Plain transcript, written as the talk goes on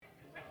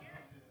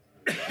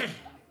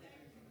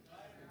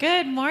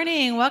Good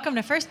morning. Welcome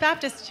to First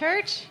Baptist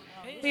Church.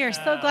 We are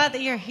so glad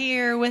that you're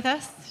here with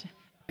us.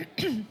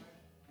 You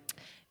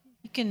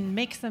can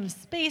make some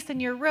space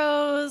in your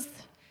rows.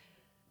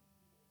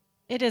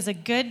 It is a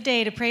good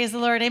day to praise the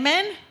Lord.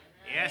 Amen?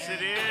 Yes,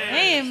 it is.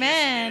 Amen.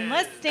 Yes, it is.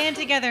 Let's stand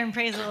together and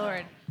praise the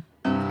Lord.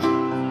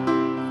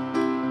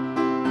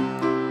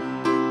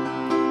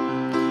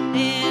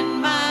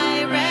 In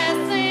my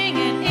wrestling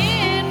and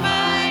in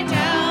my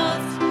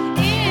doubts,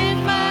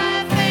 in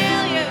my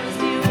failures,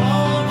 you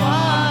won't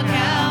walk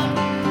out.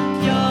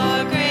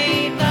 Your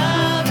great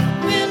love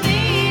will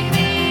lead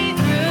me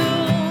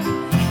through.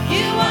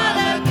 You are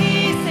the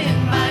peace in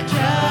my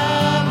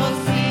troubled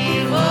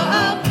sea.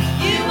 Whoa,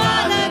 you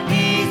are the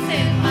peace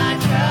in my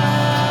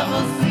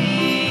troubled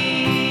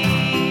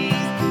sea.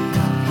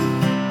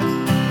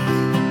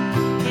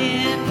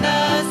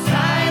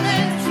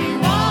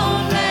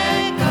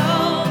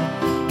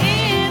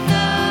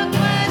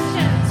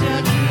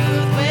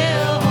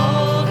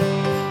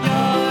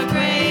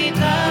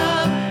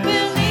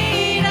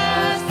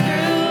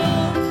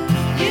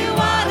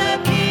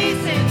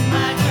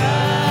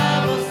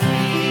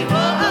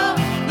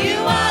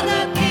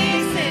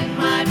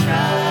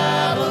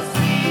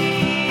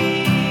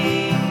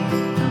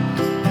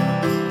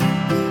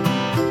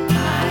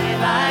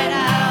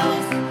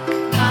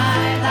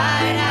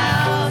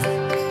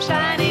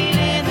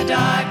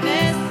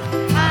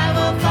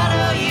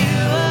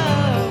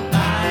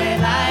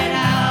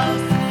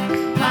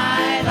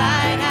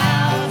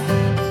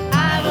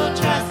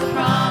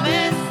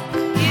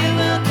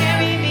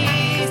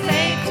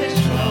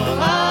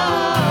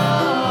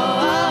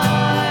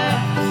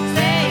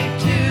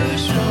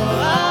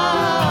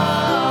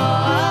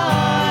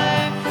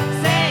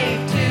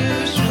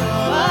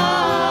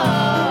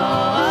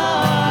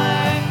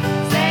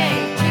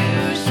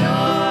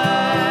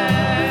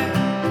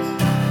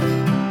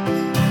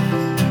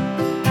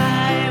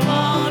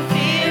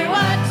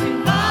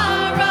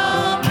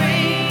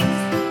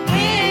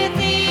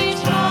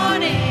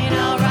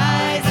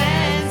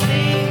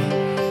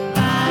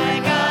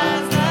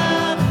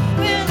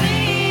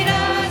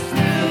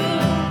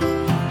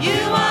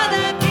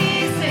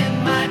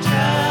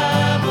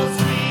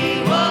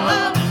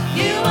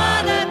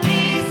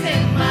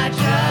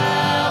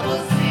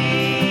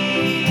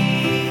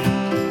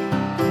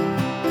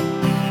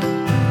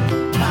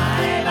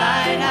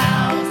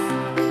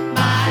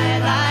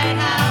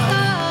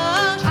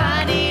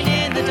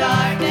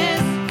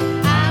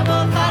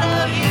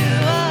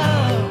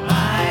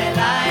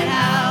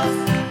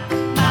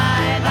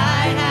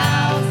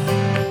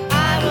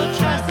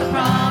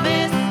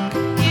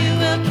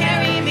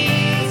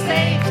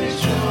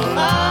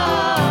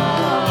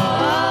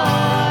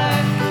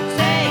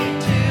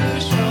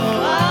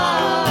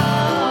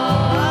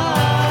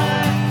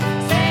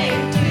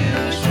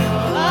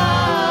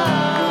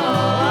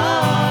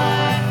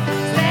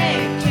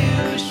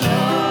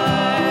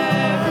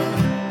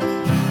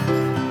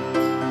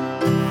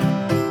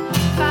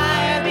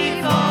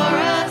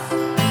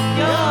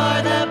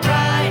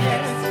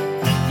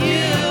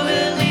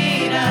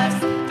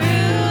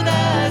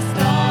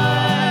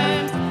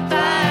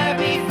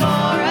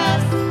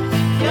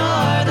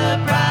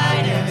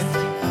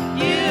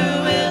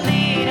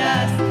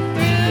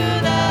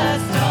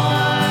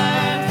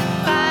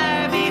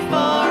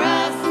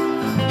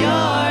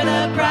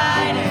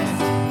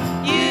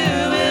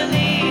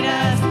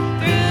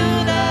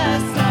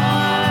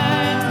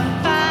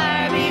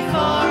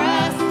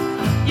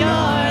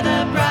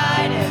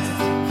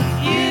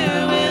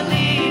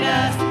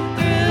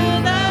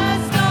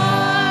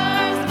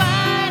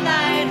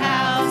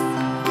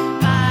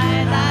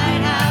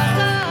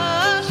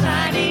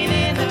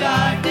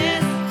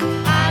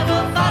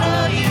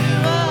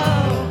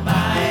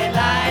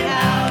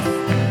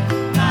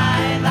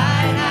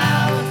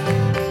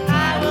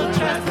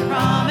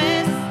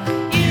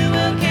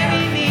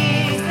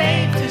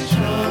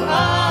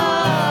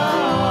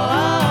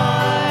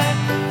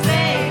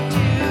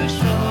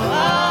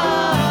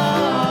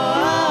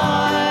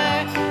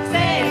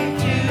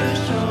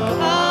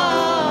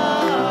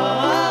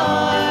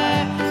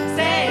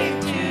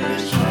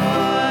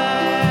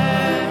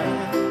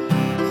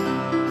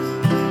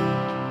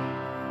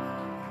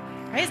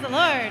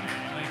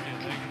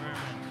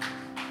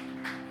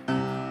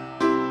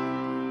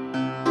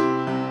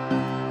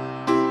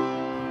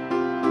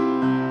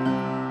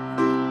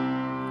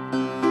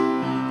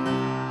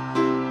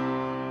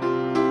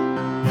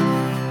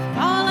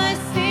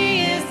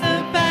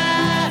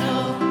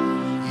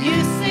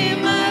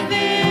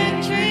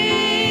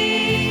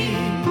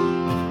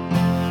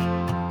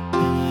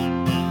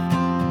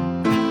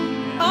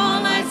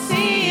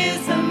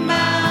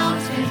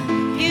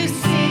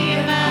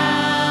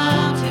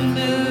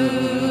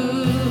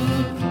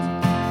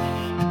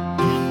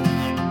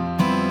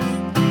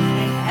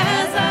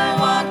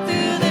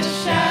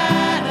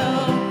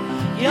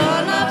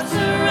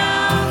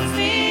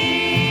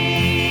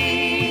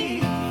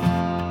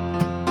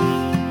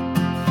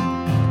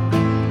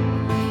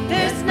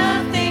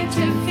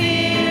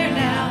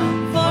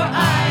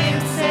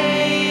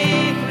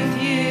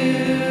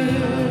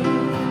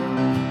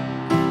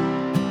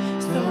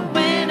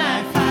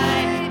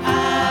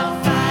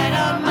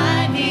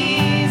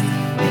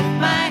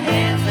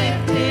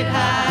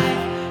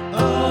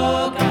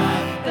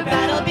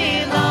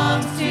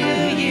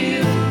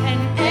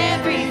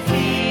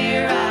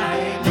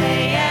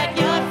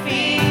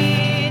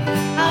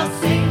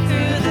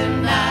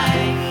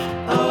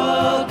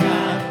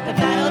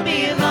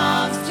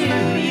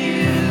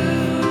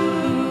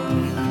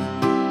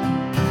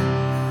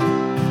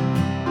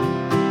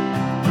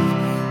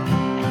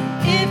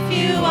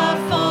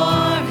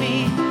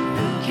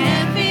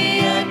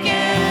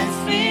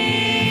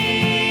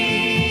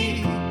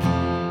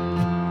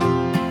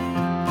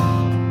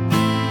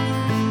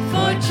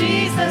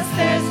 Jesus,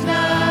 there's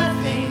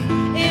nothing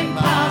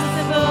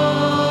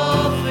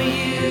impossible for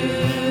you.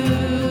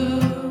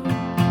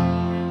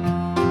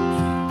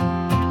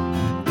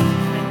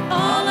 When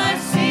all I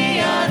see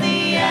are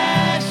the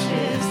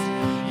ashes,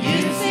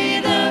 you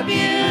see the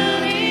beauty.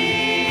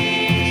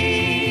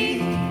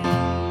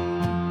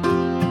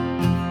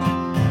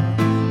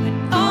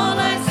 When all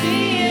I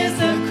see is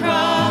a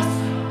cross,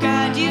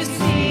 God, you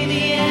see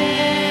the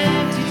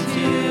empty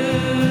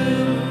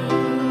tomb.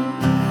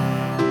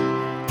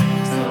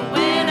 So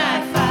when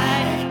I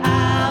fight,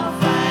 I'll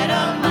fight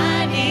on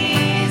my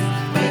knees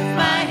with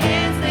my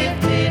hands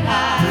lifted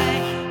high.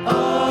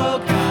 Oh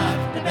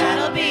God, the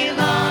battle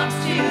belongs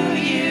to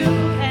you,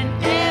 and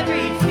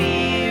every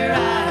fear I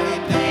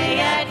lay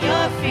at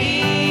your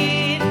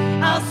feet.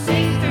 I'll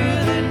sing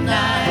through the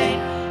night.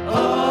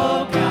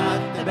 Oh God,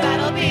 the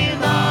battle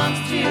belongs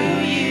to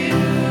you.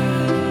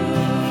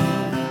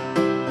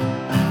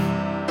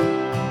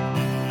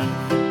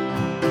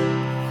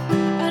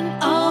 An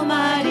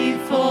almighty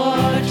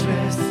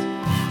fortress,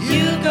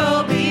 you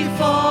go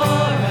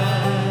before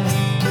us.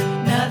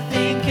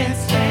 Nothing can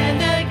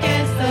stand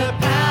against the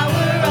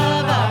power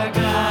of our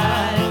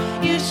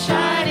God. You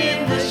shine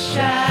in the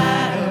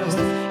shadows,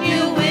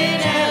 you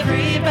win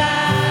every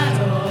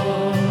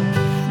battle.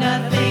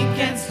 Nothing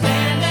can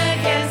stand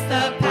against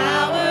the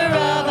power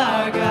of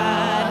our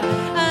God.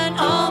 An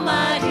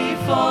almighty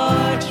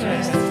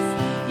fortress,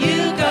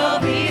 you go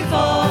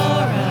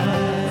before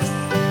us.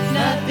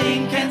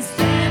 Nothing can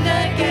stand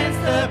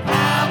against the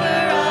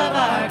power of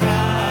our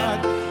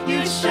God.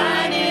 You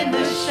shine in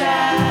the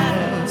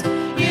shadows,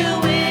 you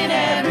win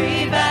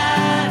every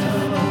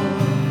battle.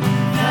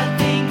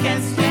 Nothing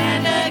can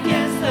stand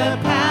against the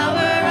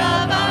power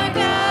of our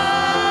God.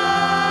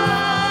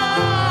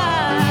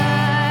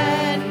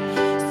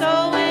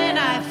 So when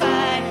I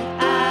fight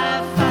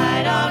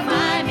on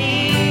my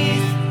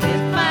knees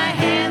with my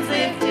hands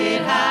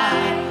lifted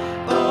high.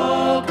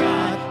 Oh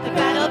God, the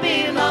battle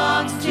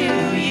belongs to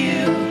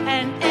you,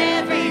 and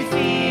every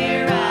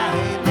fear I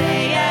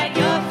lay at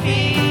your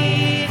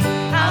feet.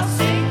 I'll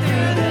sing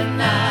through the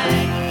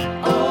night.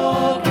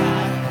 Oh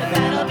God, the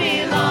battle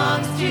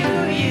belongs to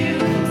you.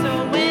 So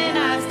when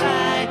I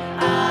fight,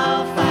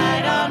 I'll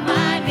fight on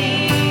my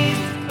knees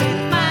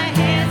with my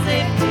hands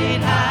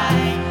lifted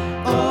high.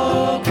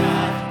 Oh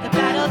God, the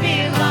battle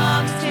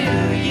belongs to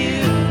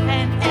you,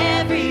 and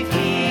every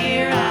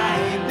fear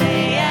I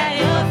lay at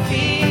your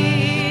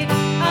feet.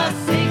 I'll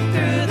sing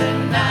through the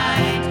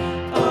night.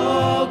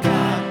 Oh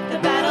God, the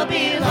battle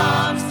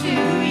belongs to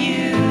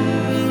you.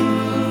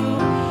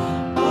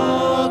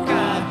 Oh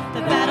God,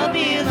 the battle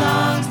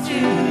belongs to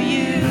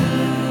you.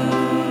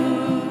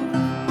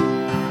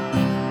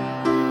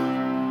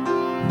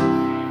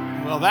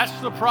 Well, that's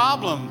the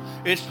problem.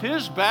 It's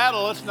his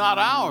battle, it's not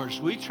ours.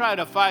 We try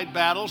to fight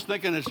battles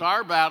thinking it's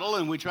our battle,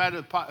 and we try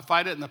to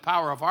fight it in the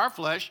power of our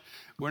flesh.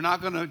 We're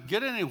not going to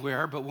get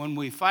anywhere, but when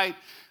we fight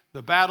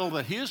the battle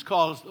that he has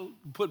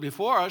put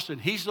before us, and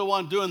he's the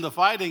one doing the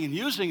fighting and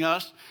using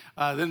us,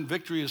 then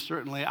victory is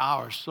certainly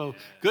ours. So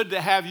good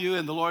to have you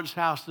in the Lord's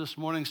house this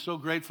morning. So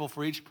grateful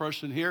for each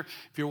person here.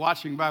 If you're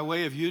watching by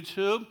way of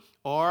YouTube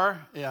or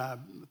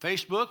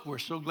Facebook, we're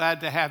so glad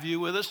to have you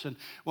with us, and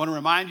want to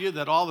remind you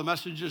that all the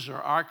messages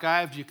are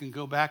archived. You can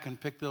go back and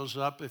pick those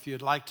up if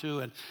you'd like to,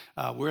 and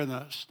we're in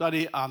the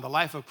study on the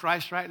life of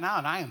Christ right now,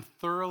 and I am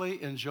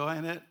thoroughly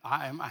enjoying it.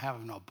 I'm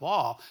having a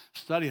ball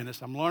studying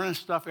this. I'm learning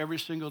stuff every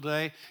single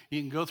day.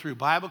 You can go through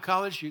Bible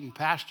college. You can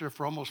pastor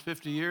for almost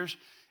 50 years,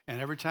 and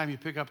every time you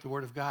pick up the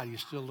Word of God, you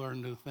still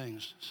learn new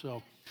things.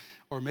 So,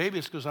 or maybe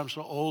it's because I'm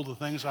so old, the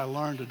things I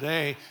learned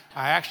today,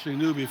 I actually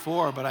knew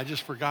before, but I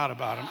just forgot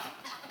about them.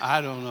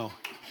 I don't know.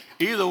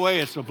 Either way,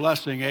 it's a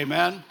blessing.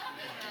 Amen?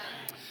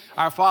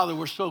 Our Father,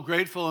 we're so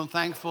grateful and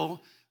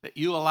thankful that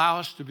you allow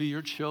us to be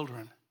your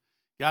children.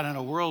 God, in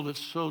a world that's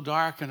so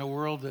dark, in a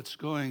world that's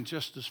going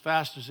just as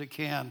fast as it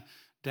can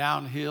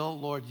downhill,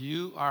 Lord,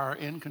 you are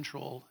in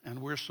control,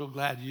 and we're so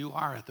glad you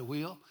are at the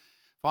wheel.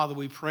 Father,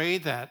 we pray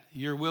that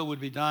your will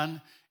would be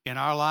done in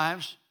our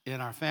lives,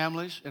 in our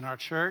families, in our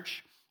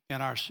church, in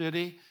our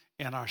city,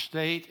 in our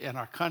state, in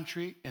our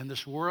country, in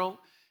this world.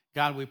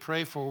 God, we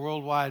pray for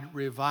worldwide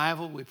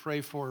revival. We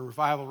pray for a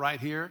revival right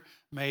here.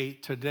 May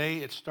today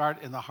it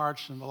start in the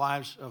hearts and the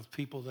lives of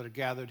people that are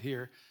gathered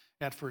here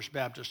at First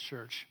Baptist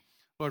Church.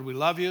 Lord, we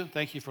love you.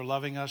 Thank you for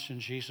loving us in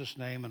Jesus'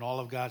 name. And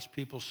all of God's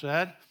people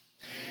said,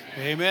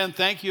 Amen.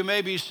 Thank you. You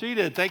may be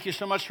seated. Thank you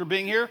so much for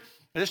being here.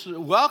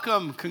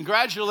 Welcome.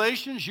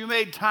 Congratulations. You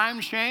made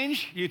time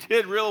change. You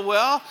did real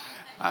well.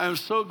 I'm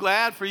so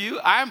glad for you.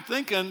 I'm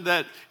thinking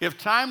that if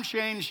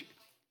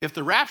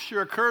the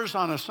rapture occurs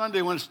on a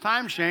Sunday when it's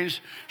time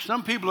change,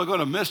 some people are going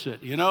to miss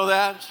it. You know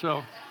that?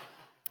 So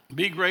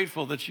be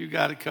grateful that you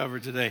got it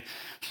covered today.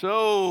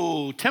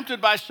 So, tempted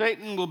by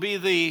Satan will be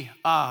the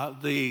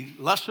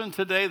lesson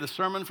today, the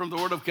sermon from the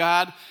Word of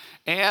God.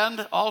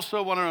 And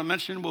also want to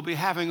mention we'll be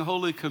having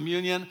Holy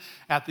Communion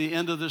at the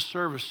end of this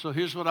service. So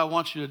here's what I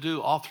want you to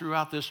do all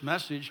throughout this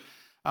message.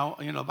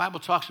 The Bible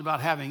talks about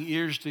having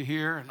ears to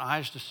hear and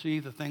eyes to see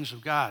the things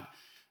of God.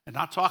 And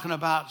not talking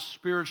about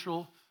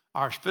spiritual,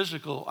 our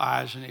physical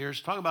eyes and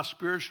ears, talking about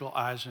spiritual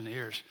eyes and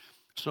ears.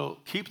 So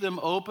keep them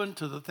open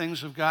to the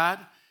things of God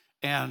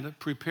and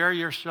prepare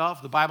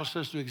yourself. The Bible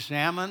says to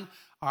examine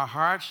our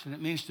hearts, and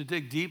it means to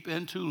dig deep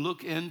into,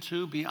 look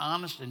into, be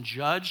honest, and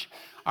judge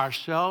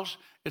ourselves.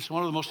 It's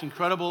one of the most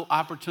incredible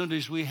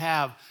opportunities we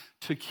have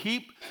to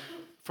keep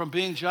from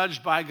being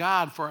judged by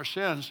God for our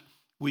sins.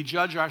 We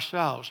judge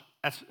ourselves.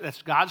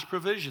 That's God's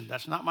provision.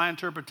 That's not my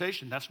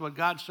interpretation. That's what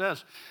God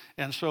says.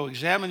 And so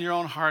examine your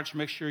own hearts.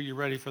 Make sure you're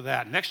ready for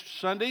that. Next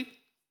Sunday,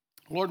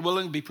 Lord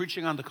willing, we'll be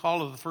preaching on the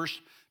call of the first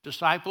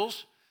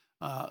disciples.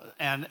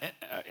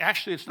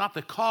 Actually, it's not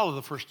the call of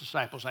the first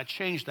disciples. I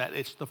changed that.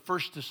 It's the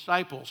first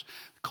disciples.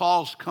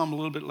 Calls come a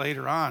little bit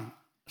later on.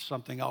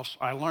 Something else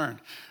I learned.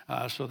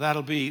 So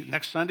that'll be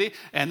next Sunday.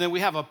 And then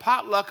we have a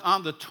potluck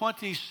on the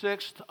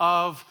 26th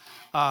of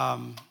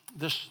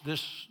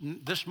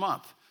this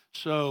month.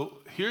 So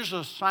here's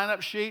a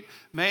sign-up sheet,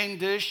 main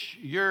dish,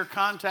 your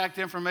contact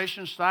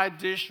information, side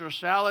dish or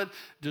salad,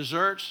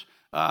 desserts.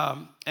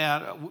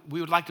 And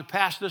we would like to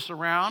pass this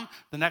around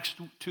the next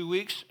 2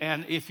 weeks.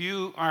 And if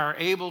you are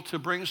able to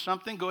bring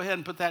something, go ahead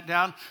and put that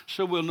down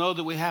so we'll know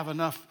that we have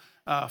enough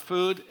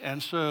food.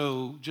 And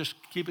so just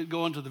keep it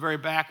going to the very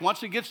back.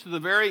 Once it gets to the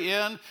very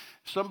end,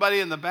 somebody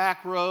in the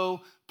back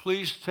row,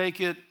 please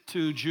take it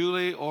to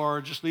Julie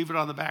or just leave it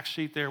on the back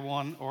seat there,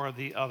 one or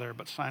the other.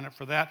 But sign up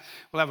for that.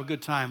 We'll have a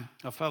good time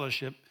of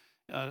fellowship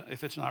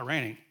if it's not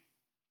raining.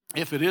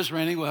 If it is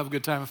raining, we'll have a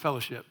good time of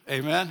fellowship.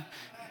 Amen.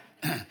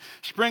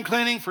 Spring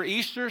cleaning for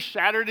Easter,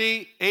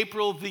 Saturday,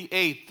 April the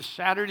 8th, the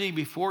Saturday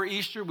before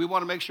Easter. We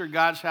want to make sure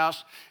God's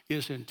house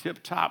is in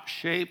tip-top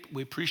shape.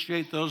 We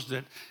appreciate those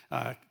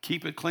that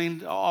keep it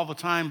clean all the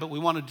time, but we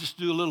want to just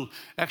do a little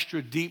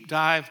extra deep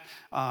dive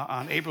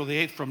on April the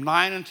 8th from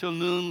 9 until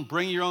noon.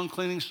 Bring your own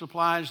cleaning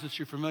supplies that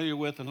you're familiar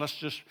with, and let's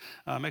just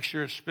make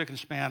sure it's spick and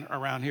span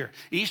around here.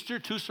 Easter,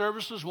 2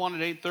 services, one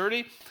at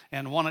 8:30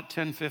 and one at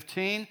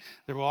 10:15.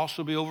 There will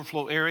also be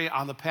overflow area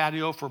on the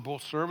patio for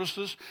both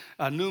services.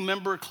 A new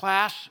member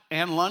class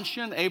and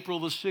luncheon, April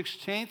the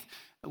 16th.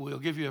 We'll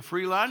give you a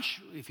free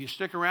lunch. If you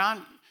stick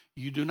around,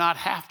 you do not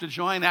have to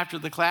join after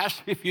the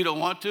class if you don't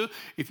want to.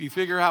 If you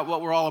figure out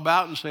what we're all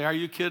about and say, are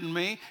you kidding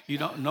me? You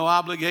don't, no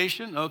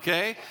obligation,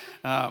 okay?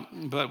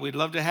 But we'd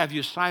love to have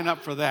you sign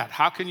up for that.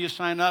 How can you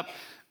sign up?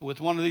 With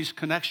one of these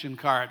connection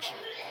cards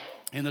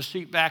in the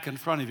seat back in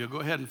front of you. Go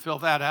ahead and fill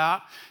that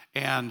out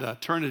and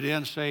turn it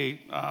in,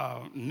 say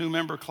new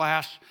member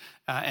class,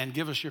 and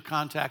give us your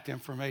contact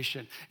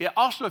information. Yeah,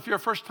 also, if you're a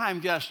first-time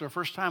guest or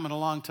first time in a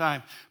long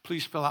time,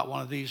 please fill out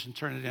one of these and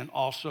turn it in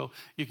also.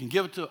 You can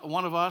give it to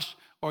one of us,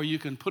 or you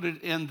can put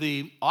it in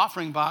the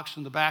offering box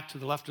in the back to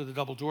the left of the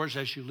double doors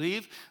as you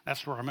leave.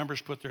 That's where our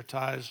members put their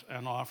tithes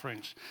and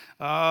offerings.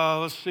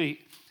 Let's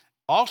see.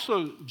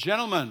 Also,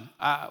 gentlemen,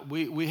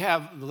 we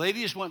have, the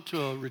ladies went to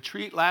a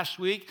retreat last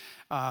week,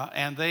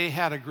 and they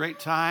had a great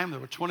time. There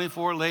were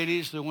 24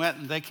 ladies that went,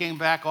 and they came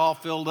back all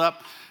filled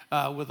up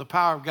with the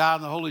power of God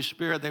and the Holy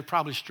Spirit. They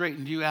probably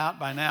straightened you out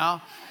by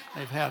now.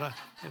 They've had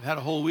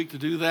a whole week to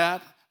do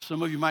that.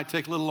 Some of you might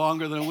take a little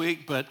longer than a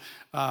week, but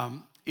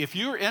if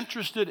you're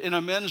interested in a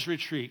men's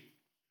retreat,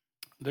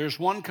 there's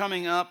one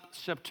coming up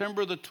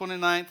September the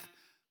 29th,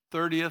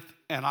 30th,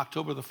 and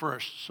October the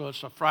 1st. So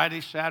it's a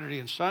Friday, Saturday,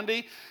 and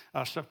Sunday,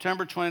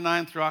 September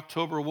 29th through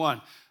October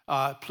 1.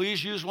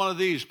 Please use one of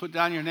these. Put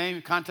down your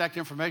name, contact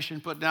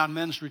information, put down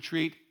men's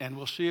retreat, and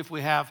we'll see if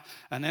we have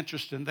an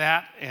interest in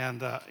that.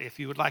 And if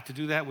you would like to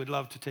do that, we'd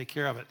love to take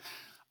care of it.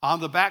 On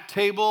the back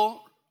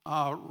table,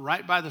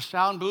 right by the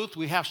sound booth,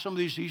 we have some of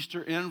these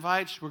Easter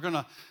invites. We're going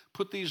to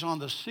put these on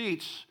the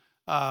seats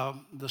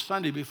the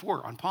Sunday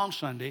before, on Palm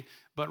Sunday.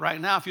 But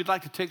right now, if you'd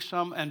like to take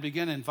some and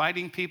begin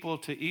inviting people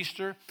to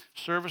Easter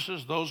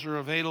services, those are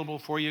available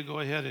for you. Go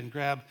ahead and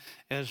grab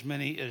as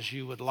many as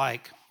you would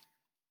like.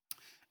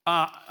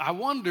 I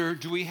wonder,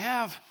 do we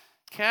have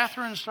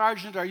Catherine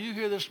Sargent? Are you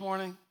here this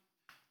morning?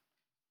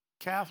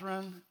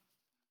 Catherine?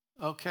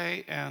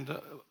 Okay, and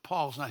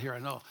Paul's not here, I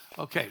know.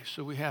 Okay,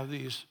 so we have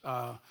these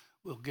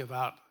we'll give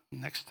out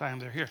next time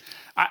they're here.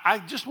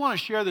 I just want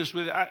to share this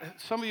with you.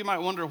 Some of you might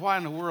wonder why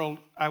in the world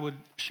I would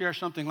share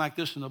something like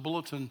this in the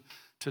bulletin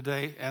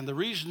today, and the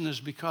reason is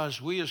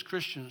because we as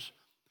Christians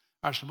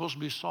are supposed to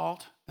be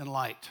salt and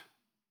light.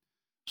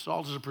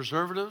 Salt is a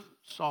preservative.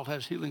 Salt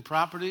has healing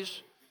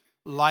properties.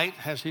 Light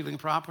has healing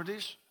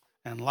properties.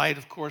 And light,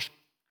 of course,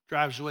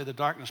 drives away the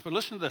darkness. But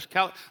listen to this.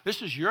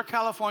 This is your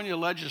California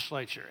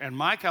legislature and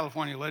my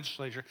California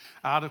legislature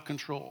out of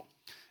control.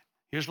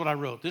 Here's what I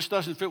wrote. This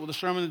doesn't fit with the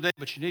sermon today,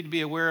 but you need to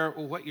be aware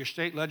of what your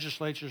state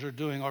legislatures are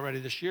doing already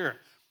this year.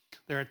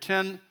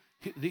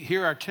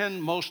 Here are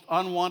 10 most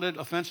unwanted,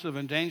 offensive,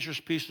 and dangerous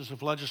pieces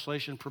of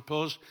legislation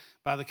proposed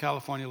by the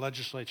California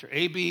legislature.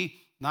 AB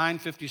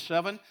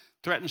 957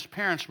 threatens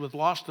parents with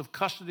loss of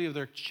custody of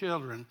their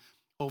children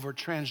over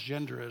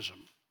transgenderism.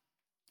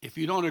 If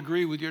you don't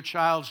agree with your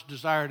child's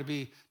desire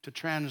to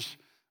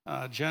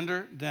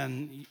transgender,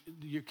 then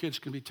your kids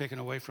can be taken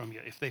away from you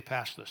if they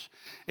pass this.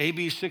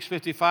 AB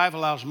 655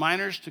 allows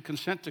minors to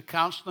consent to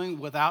counseling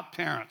without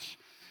parents.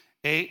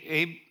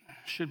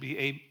 Should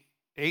be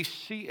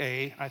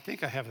ACA, I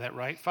think I have that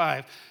right.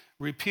 5,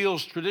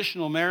 repeals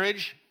traditional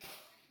marriage.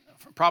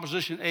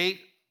 Proposition 8,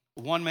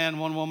 one man,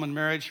 one woman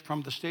marriage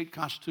from the state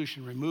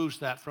constitution, removes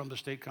that from the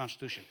state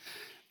constitution.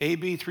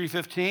 AB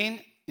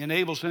 315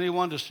 enables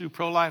anyone to sue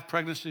pro-life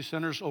pregnancy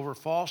centers over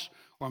false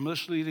or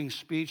misleading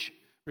speech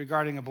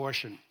regarding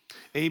abortion.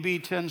 AB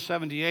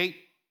 1078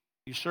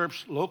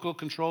 usurps local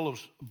control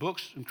of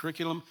books and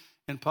curriculum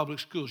in public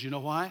schools. You know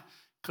why?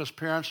 Because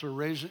parents are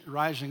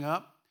rising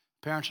up.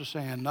 Parents are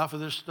saying, enough of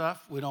this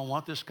stuff. We don't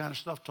want this kind of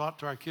stuff taught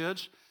to our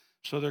kids.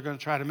 So they're going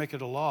to try to make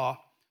it a law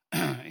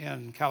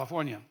in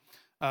California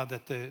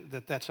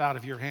that's out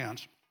of your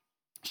hands.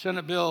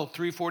 Senate Bill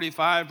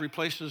 345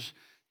 replaces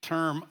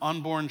term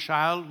unborn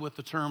child with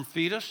the term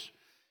fetus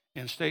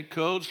in state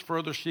codes,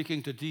 further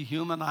seeking to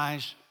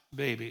dehumanize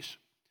babies.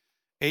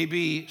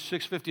 AB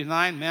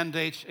 659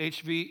 mandates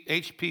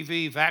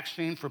HPV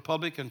vaccine for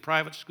public and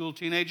private school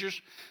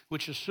teenagers,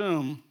 which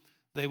assume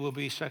they will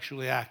be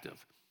sexually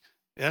active.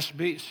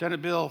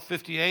 Senate Bill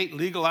 58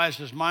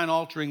 legalizes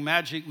mind-altering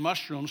magic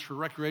mushrooms for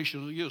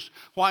recreational use.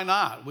 Why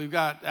not? We've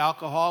got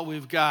alcohol,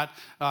 we've got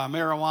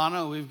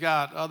marijuana, we've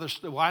got other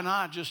stuff. Why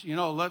not just,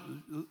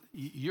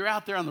 you're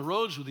out there on the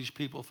roads with these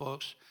people,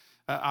 folks.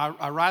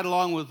 I ride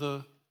along with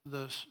the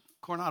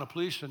Coronado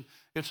Police, and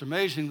it's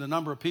amazing the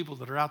number of people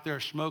that are out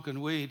there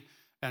smoking weed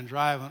and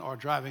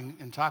driving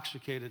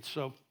intoxicated.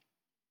 So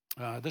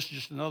this is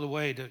just another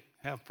way to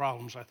have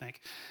problems, I think.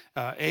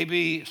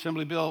 AB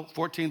Assembly Bill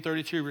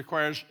 1432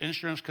 requires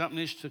insurance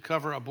companies to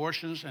cover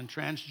abortions and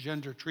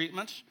transgender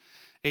treatments.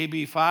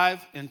 AB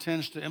 5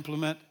 intends to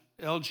implement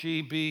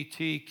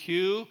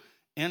LGBTQ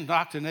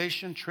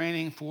indoctrination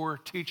training for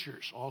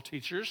teachers, all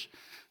teachers.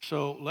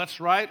 So let's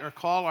write or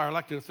call our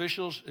elected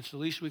officials. It's the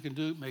least we can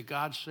do. May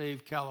God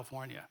save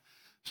California.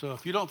 So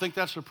if you don't think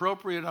that's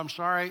appropriate, I'm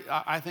sorry.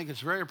 I think it's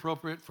very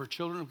appropriate for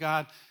children of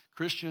God,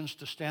 Christians,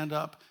 to stand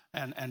up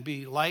and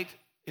be light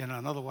in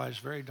an otherwise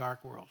very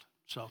dark world.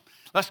 So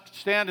let's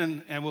stand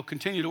and we'll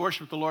continue to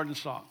worship the Lord in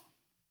song.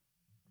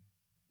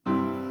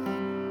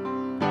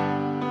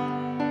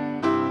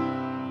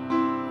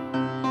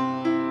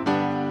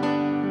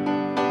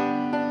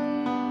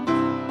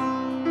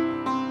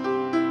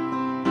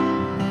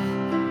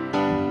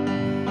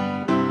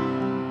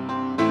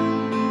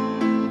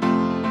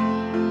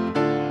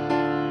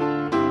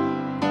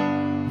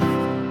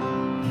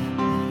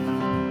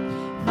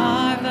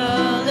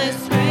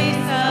 Marvelous grace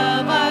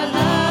of our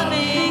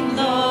loving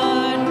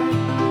Lord,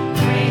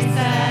 grace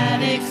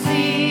that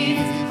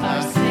exceeds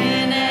our sin.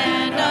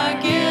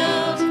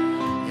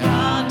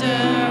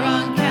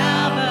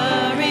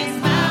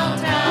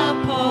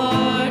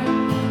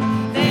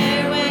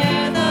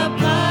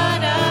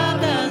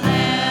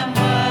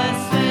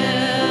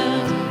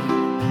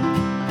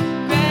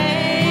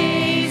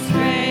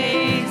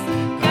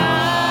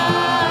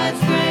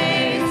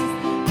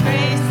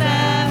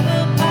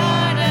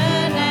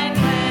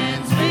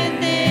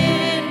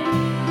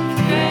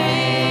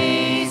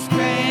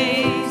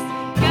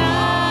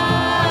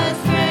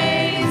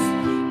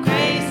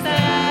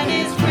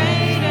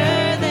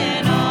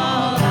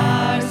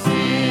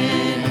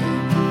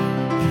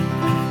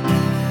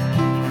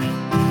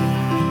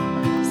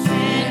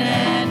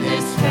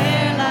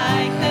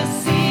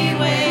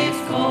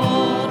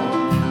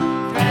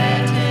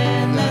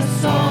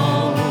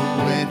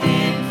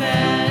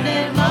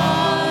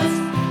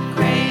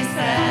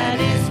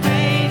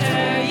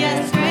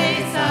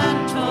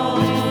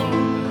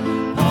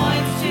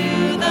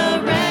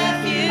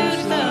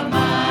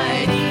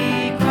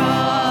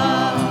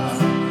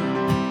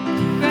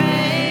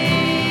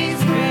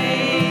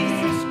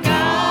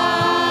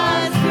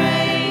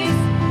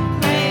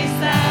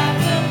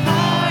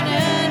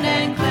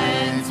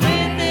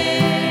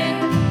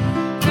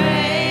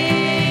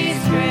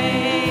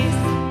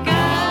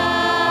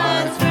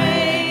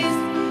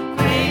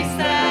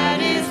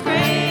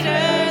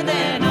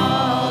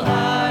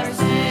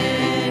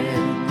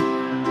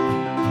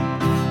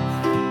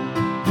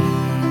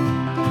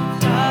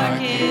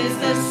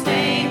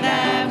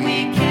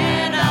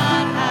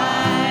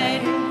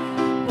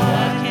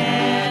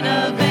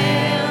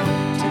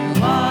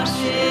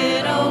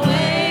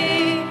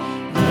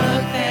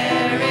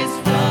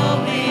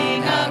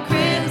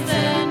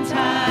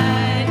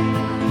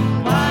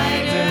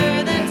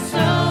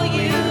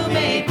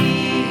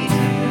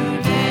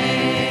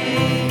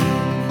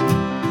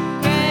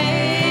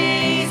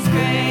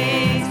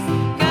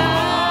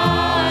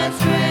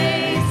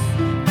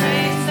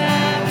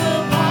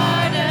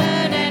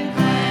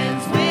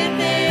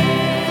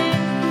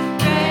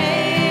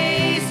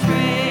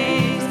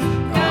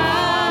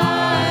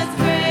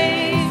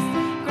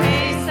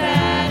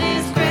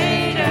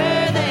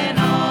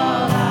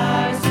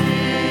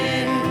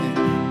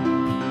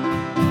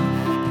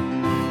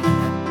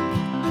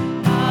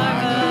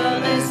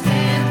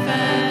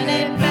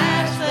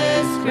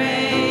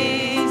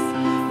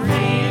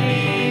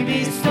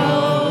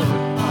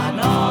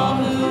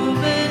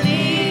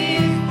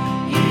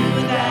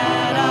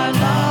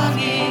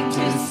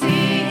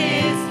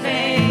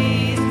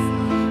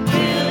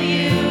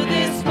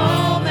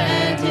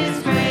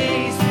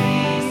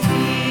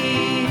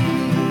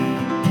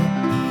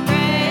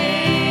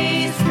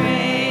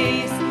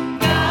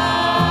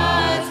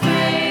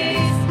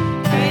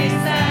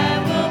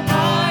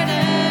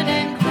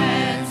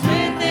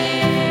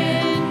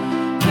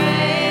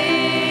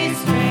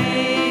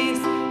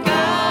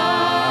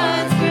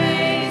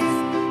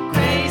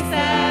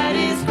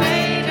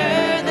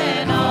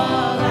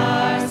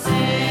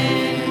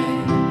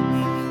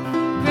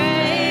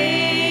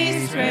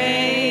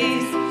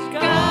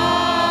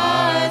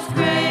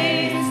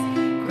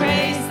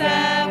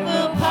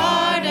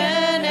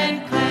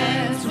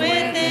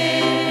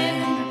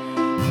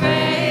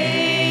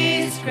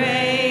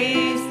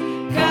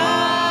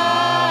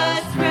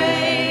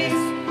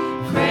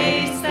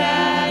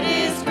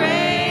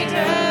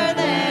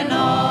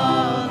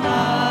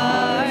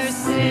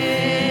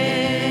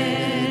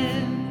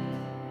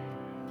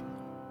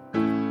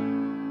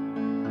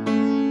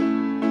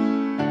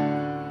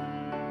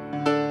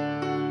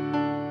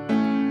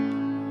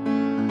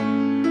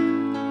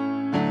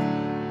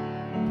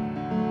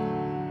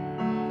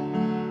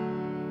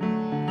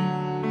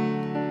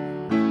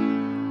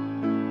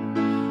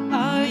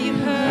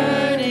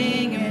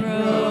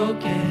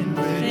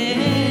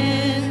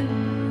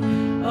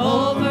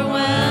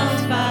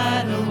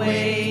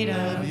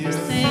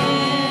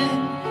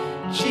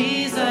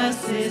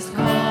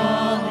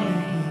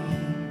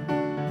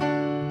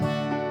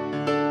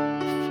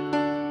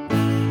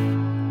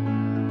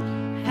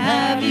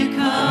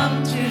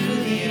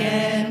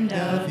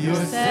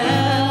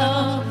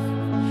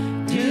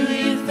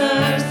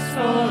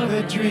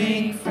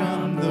 drink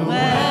from the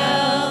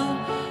well.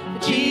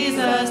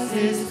 Jesus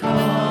is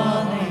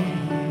calling.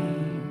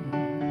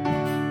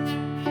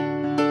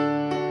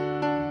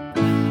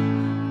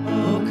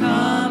 Oh,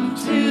 come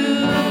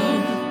to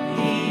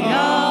the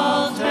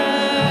altar.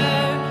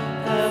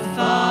 The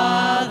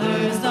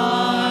Father's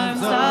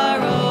arms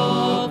are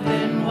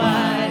open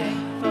wide.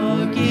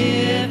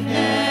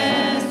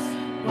 Forgiveness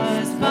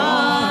was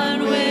bought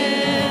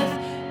with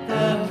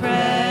the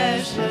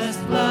precious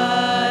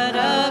blood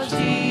of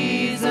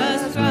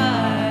Jesus Christ.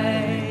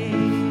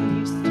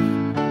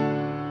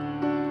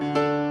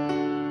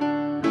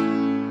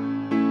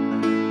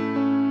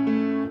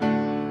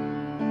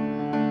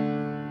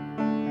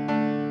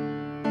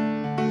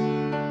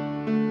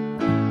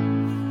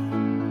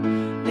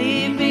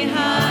 Leave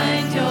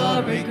behind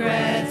your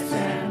regrets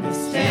and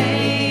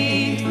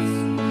mistakes.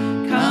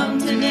 Come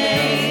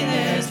today,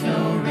 there's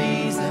no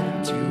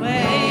reason to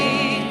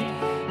wait.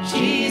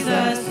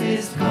 Jesus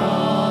is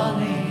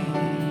calling.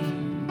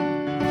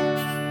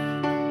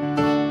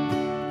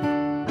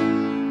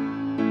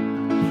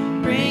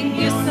 Bring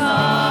your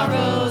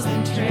sorrows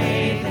and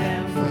trade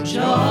them for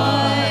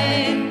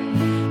joy.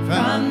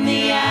 From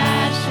the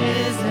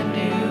ashes a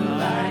new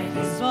life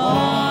is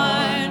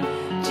born.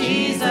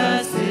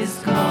 Jesus is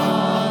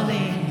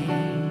calling.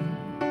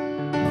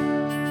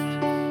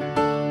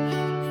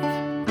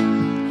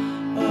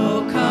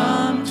 Oh,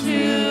 come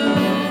to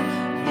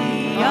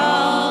the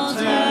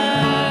altar.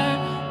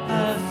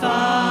 The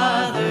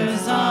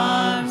Father's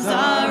arms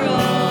are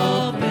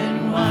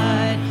open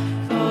wide.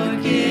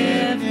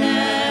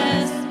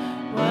 Forgiveness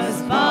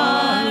was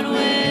bought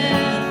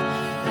with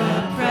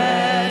the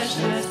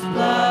precious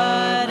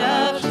blood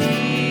of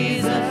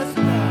Jesus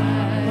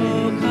Christ.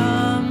 Oh,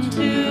 come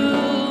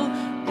to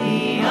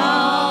the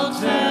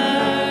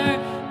altar.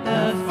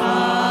 The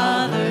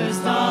Father's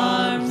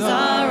arms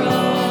are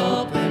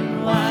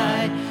open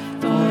wide.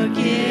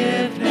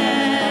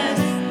 Forgiveness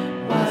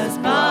was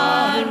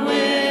bought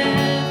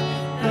with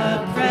the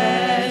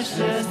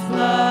precious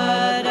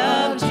blood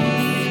of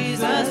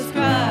Jesus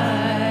Christ.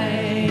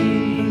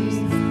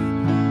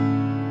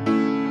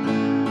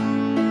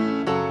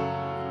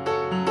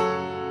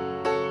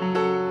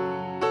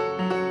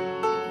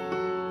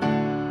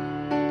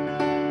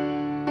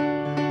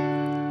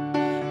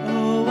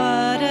 Oh,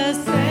 what a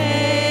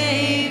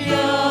Savior!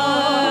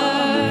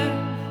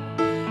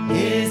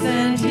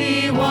 Isn't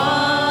He wonderful?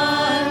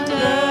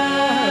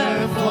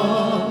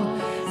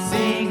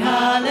 Sing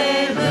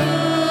hallelujah!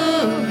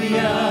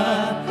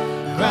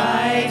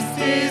 Christ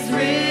is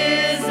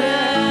risen.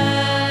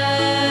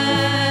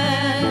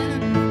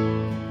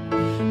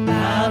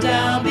 Bow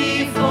down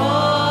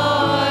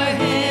before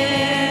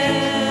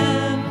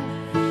Him,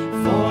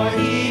 for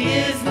He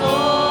is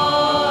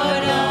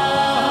Lord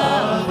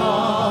of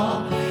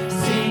all.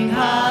 Sing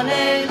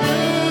hallelujah!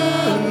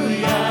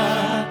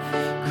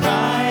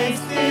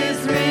 Christ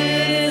is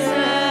risen.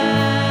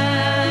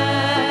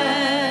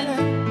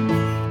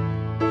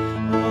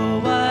 Oh,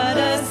 what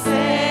a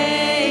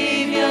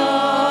Savior!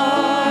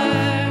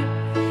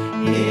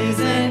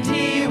 Isn't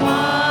He wonderful?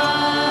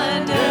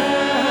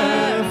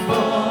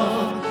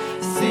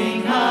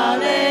 Sing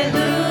hallelujah!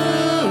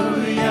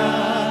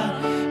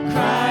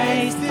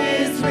 Christ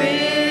is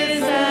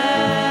risen.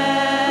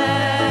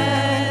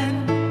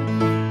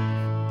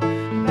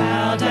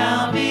 Bow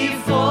down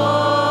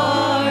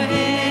before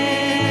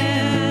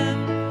Him,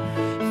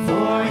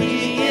 for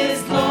He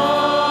is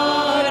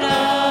Lord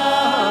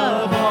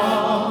of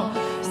all.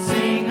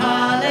 Sing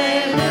hallelujah!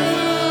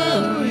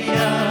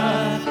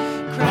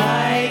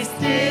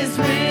 Christ is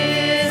risen.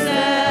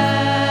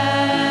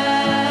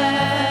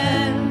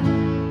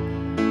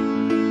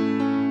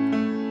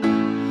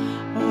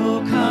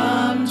 Oh,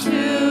 come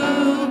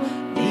to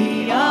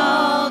the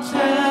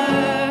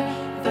altar.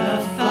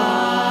 The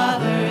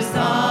Father's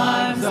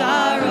arms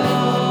are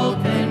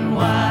open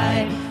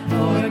wide.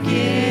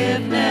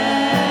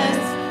 Forgiveness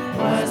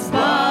was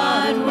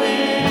bought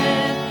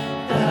with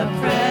the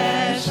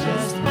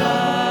precious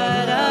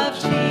blood of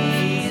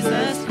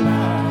Jesus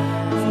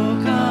Christ.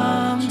 Oh,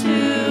 come to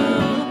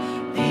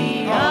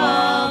the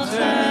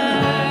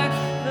altar.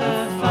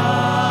 The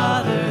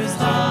Father's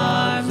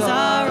arms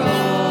are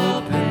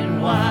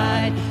open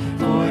wide.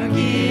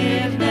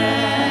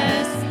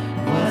 Forgiveness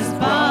was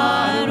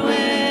bought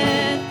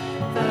with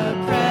the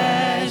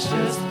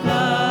precious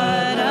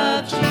blood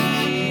of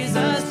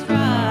Jesus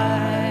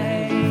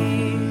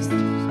Christ.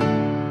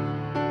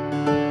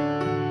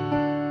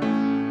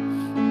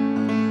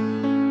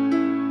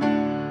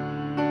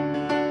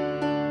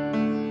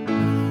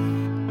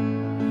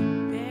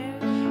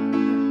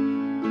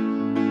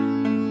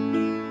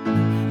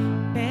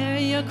 Bear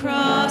your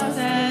cross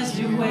as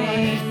you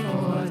wait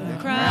for the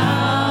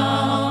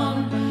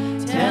crown.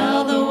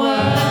 Tell the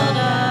world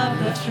of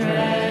the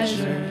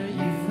treasure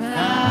you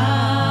found.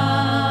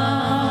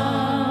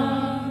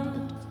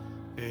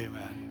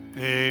 Amen.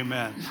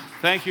 Amen.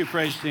 Thank you,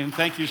 praise team.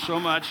 Thank you so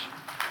much.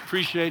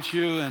 Appreciate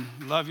you and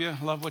love you.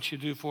 Love what you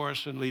do for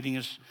us and leading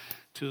us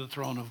to the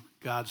throne of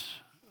God's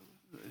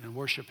and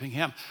worshiping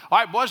him. All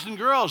right, boys and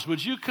girls,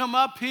 would you come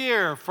up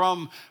here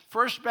from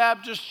First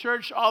Baptist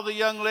Church, all the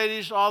young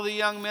ladies, all the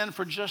young men,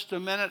 for just a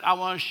minute? I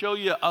want to show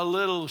you a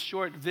little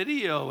short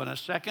video in a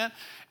second,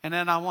 and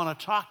then I want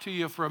to talk to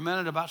you for a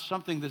minute about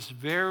something that's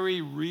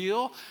very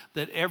real,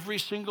 that every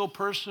single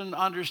person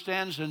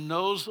understands and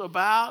knows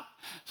about.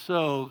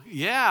 So,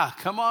 yeah,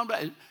 come on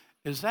back.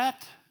 Is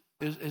that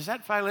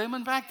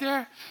Philemon back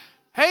there?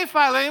 Hey,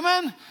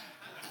 Philemon,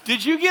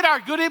 did you get our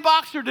goodie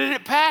box or did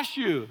it pass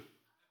you?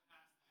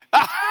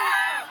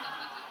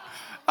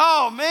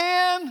 Oh,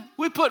 man,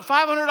 we put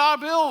 $500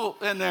 bill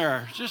in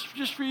there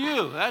just for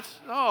you.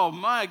 Oh,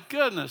 my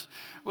goodness.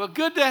 Well,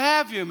 good to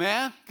have you,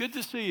 man. Good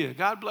to see you.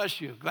 God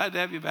bless you. Glad to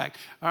have you back.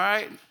 All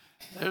right,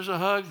 there's a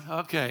hug.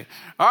 Okay.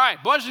 All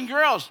right, boys and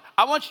girls,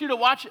 I want you to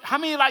watch. How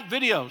many like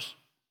videos?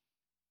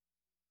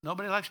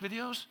 Nobody likes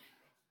videos?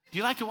 Do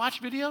you like to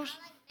watch videos?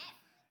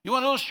 You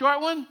want a little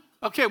short one?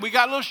 Okay, we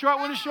got a little short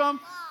one to show them.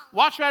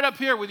 Watch right up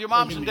here with your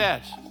moms and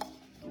dads.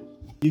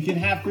 You can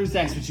have fruit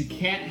snacks, but you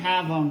can't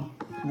have them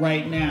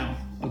right now,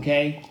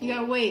 okay? You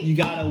gotta wait. You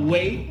gotta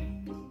wait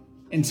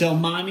until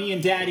mommy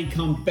and daddy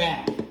come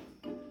back,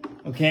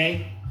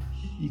 okay?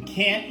 You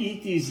can't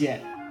eat these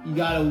yet. You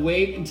gotta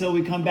wait until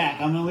we come back.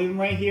 I'm gonna leave them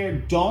right here.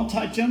 Don't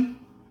touch them.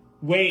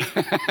 Wait,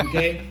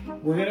 okay?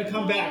 We're gonna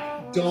come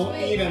back. Don't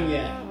eat them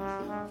yet.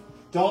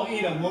 Don't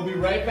eat them. We'll be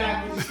right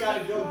back. We just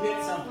gotta go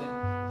get something.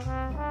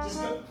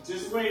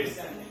 Just wait a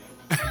second.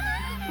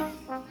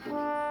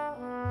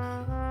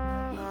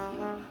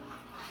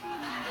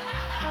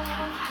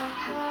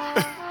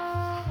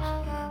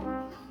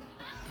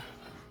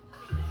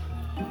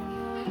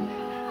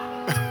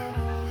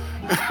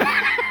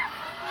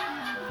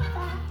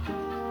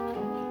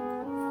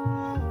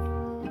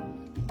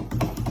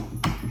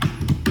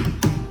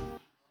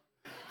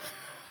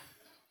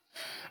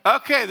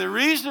 Okay, the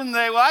reason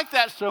they like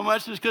that so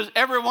much is because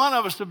every one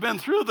of us have been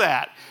through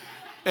that.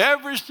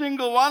 Every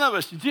single one of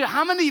us.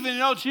 How many of you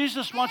know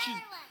Jesus wants you?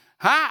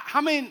 Huh?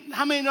 How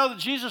many know that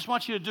Jesus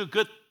wants you to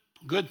do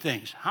good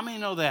things? How many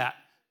know that?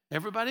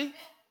 Everybody?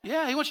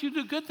 Yeah, he wants you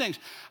to do good things.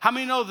 How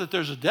many know that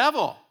there's a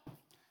devil?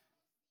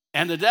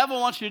 And the devil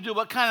wants you to do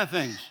what kind of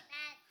things?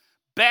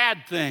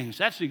 Bad things.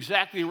 That's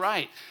exactly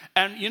right.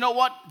 And you know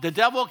what? The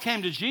devil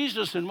came to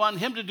Jesus and wanted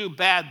him to do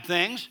bad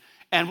things.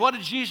 And what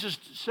did Jesus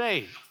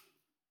say?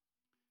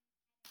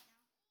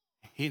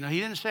 He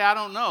didn't say, I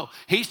don't know.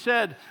 He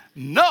said,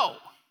 no.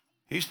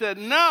 He said,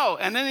 no.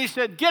 And then he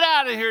said, get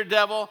out of here,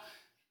 devil.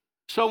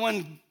 So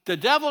when the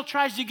devil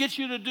tries to get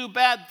you to do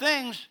bad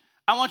things,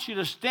 I want you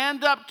to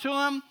stand up to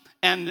him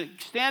and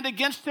stand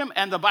against him.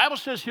 And the Bible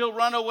says he'll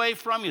run away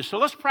from you. So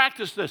let's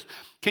practice this.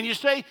 Can you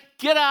say,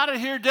 get out of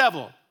here,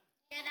 devil?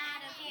 Get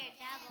out of here,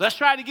 devil. Let's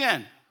try it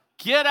again.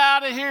 Get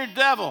out of here,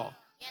 devil.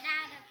 Get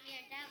out of here,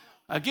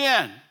 devil.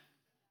 Again.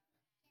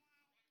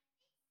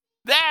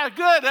 Yeah,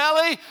 good,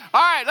 Ellie.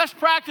 All right, let's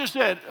practice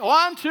it.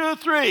 1, 2,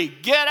 3.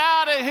 Get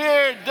out of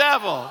here,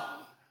 devil.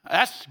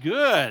 That's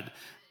good.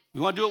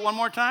 You want to do it one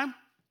more time?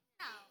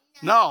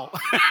 No.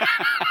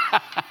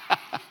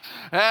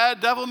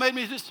 Devil made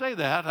me just say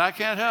that. I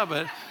can't help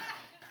it.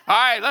 All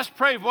right, let's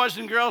pray, boys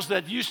and girls,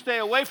 that you stay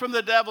away from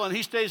the devil and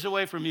he stays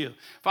away from you.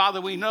 Father,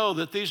 we know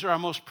that these are our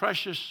most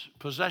precious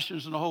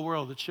possessions in the whole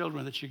world, the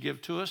children that you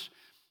give to us.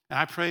 And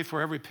I pray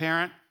for every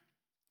parent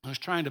who's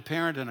trying to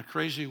parent in a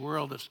crazy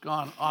world that's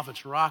gone off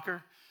its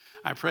rocker.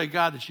 I pray,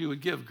 God, that you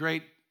would give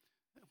great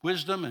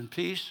wisdom and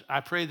peace. I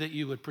pray that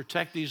you would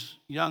protect these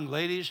young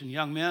ladies and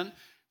young men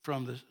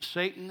from the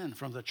Satan and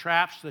from the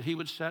traps that he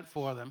would set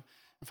for them.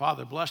 And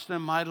Father, bless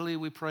them mightily,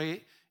 we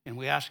pray, and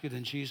we ask it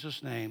in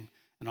Jesus' name.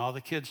 And all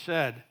the kids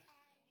said,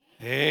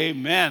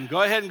 amen.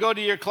 Go ahead and go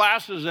to your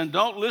classes and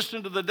don't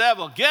listen to the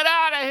devil. Get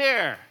out of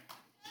here.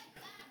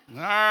 All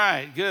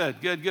right, good.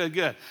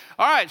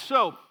 All right,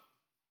 so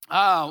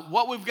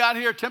what we've got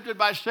here, Tempted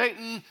by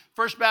Satan,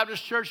 First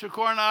Baptist Church of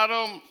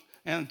Coronado,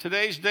 and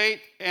today's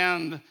date.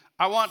 And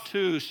I want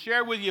to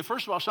share with you,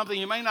 first of all, something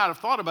you may not have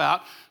thought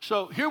about.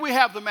 So here we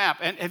have the map.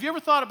 And have you ever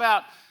thought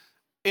about,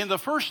 in the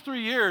first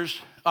 3 years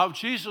of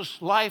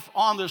Jesus' life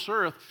on this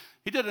earth,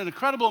 he did an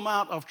incredible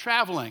amount of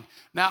traveling.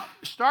 Now,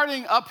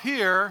 starting up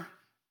here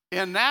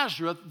in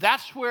Nazareth,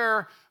 that's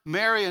where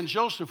Mary and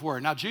Joseph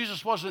were. Now,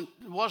 Jesus wasn't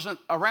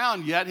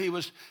around yet.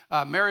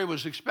 Mary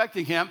was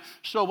expecting him.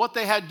 So what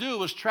they had to do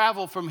was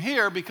travel from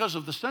here because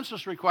of the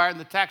census required and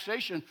the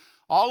taxation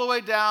all the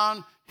way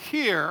down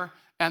here.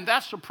 And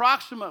that's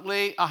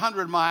approximately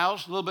 100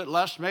 miles, a little bit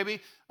less, maybe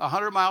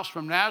 100 miles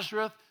from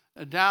Nazareth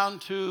down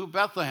to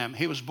Bethlehem.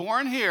 He was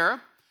born here,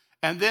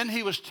 and then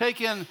he was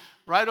taken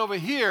right over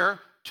here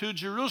to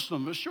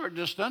Jerusalem, a short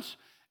distance.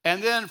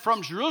 And then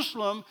from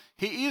Jerusalem,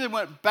 he either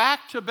went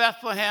back to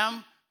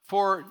Bethlehem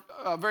for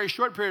a very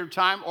short period of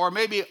time, or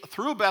maybe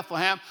through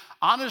Bethlehem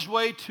on his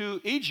way to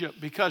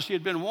Egypt, because he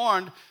had been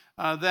warned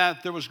that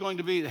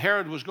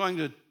Herod was going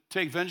to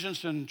take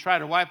vengeance and try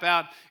to wipe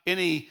out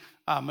any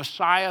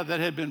Messiah that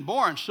had been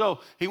born. So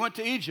he went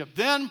to Egypt.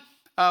 Then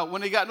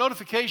when he got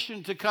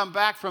notification to come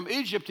back from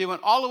Egypt, he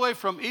went all the way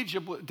from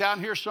Egypt down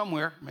here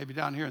somewhere, maybe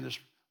down here in this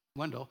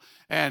Wendell.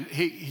 And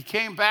he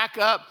came back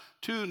up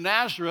to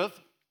Nazareth.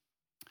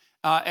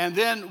 And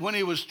then when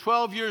he was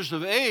 12 years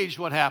of age,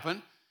 what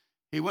happened?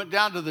 He went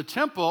down to the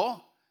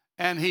temple,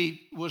 and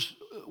he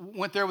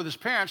went there with his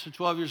parents at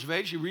 12 years of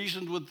age. He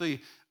reasoned with the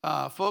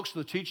folks,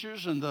 the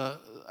teachers, and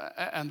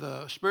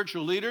the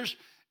spiritual leaders.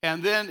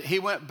 And then he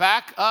went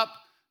back up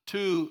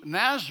to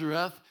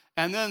Nazareth,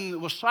 and then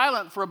was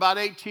silent for about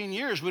 18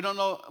 years. We don't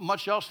know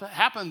much else that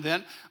happened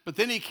then. But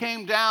then he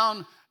came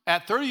down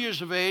at 30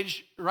 years of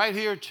age, right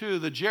here to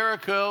the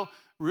Jericho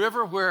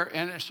River,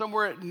 and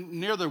somewhere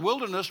near the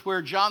wilderness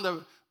where John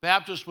the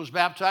Baptist was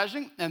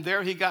baptizing, and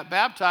there he got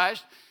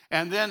baptized.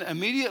 And then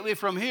immediately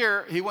from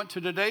here, he went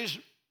to today's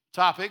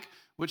topic,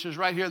 which is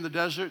right here in the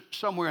desert,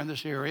 somewhere in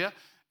this area.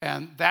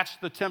 And that's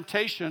the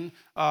temptation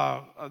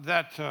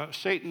that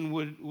Satan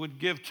would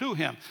give to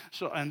him.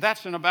 And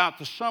that's in about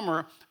the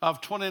summer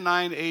of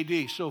 29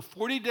 AD. So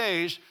 40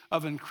 days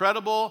of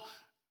incredible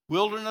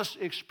wilderness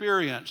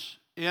experience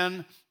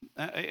in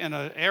an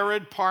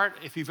arid part.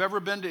 If you've ever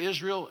been to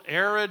Israel,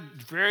 arid,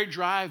 very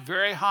dry,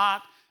 very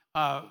hot,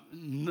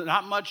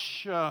 not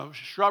much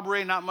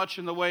shrubbery, not much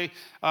in the way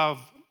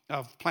of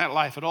plant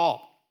life at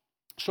all.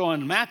 So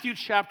in Matthew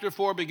chapter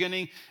 4,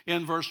 beginning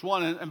in verse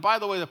 1, and by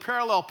the way, the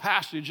parallel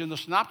passage in the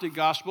Synoptic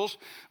Gospels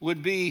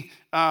would be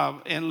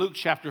in Luke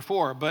chapter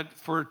 4. But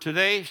for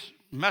today's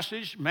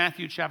message,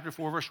 Matthew chapter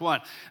 4, verse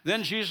 1.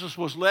 Then Jesus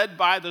was led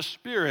by the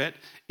Spirit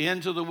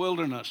into the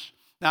wilderness.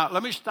 Now,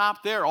 let me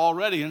stop there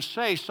already and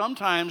say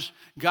sometimes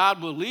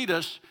God will lead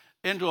us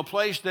into a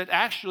place that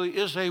actually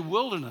is a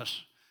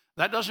wilderness.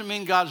 That doesn't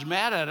mean God's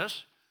mad at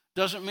us,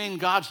 doesn't mean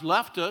God's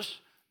left us,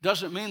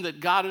 doesn't mean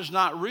that God is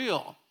not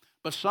real.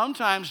 But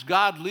sometimes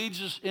God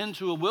leads us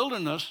into a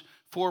wilderness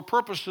for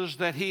purposes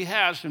that he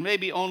has, and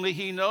maybe only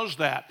he knows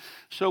that.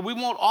 So we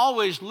won't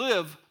always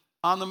live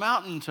on the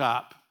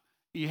mountaintop.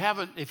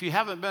 If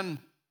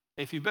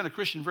you've been a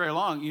Christian very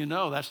long, you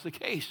know that's the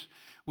case.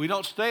 We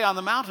don't stay on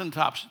the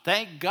mountaintops.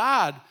 Thank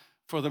God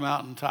for the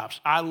mountaintops.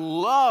 I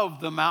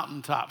love the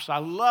mountaintops. I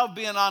love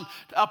being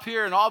up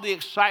here and all the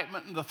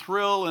excitement and the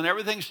thrill and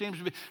everything seems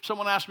to be.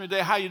 Someone asked me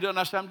today, how you doing?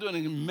 I said, I'm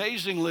doing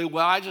amazingly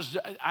well.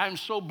 I'm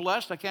so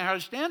blessed, I can't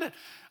hardly stand it.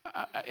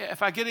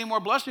 If I get any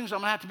more blessings, I'm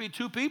going to have to be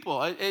two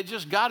people.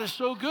 God is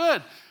so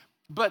good.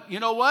 But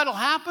you know what will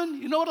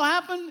happen? You know what will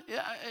happen?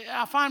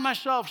 I find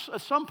myself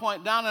at some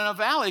point down in a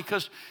valley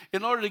because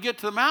in order to get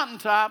to the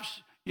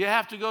mountaintops, you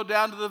have to go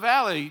down to the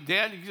valley.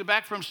 Dan, you get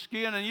back from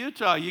skiing in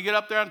Utah. You get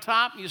up there on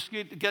top, you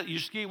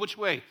ski which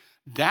way?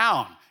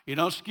 Down. You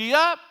don't ski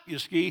up, you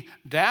ski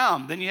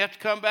down. Then you have to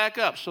come back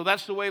up. So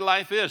that's the way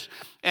life is.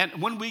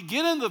 And when we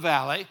get in the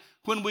valley,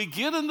 when we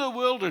get in the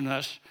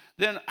wilderness,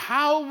 then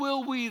how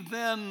will we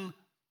then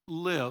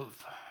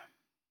live?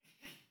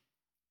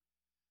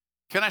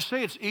 Can I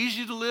say it's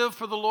easy to live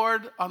for the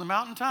Lord on the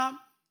mountaintop?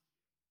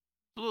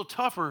 It's a little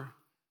tougher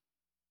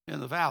in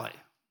the valley.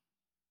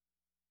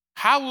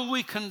 How will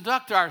we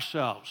conduct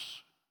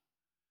ourselves?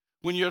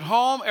 When you're at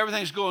home,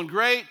 everything's going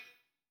great.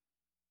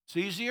 It's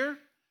easier.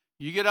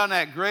 You get on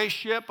that gray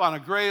ship on a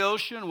gray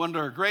ocean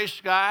under a gray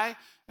sky,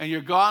 and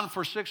you're gone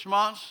for 6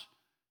 months.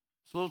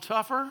 It's a little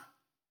tougher.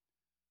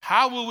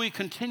 How will we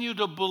continue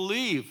to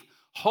believe?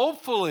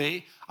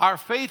 Hopefully, our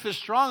faith is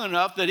strong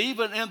enough that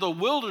even in the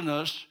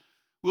wilderness,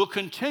 we'll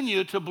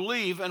continue to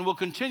believe and we'll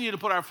continue to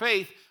put our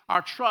faith,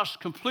 our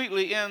trust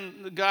completely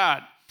in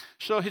God.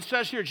 So it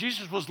says here,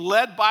 Jesus was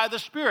led by the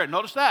Spirit.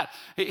 Notice that.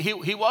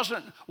 He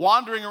wasn't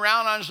wandering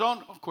around on his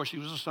own. Of course, he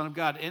was the Son of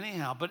God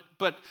anyhow.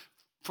 But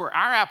for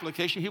our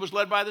application, he was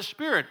led by the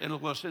Spirit.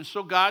 And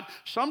so God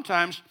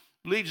sometimes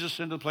leads us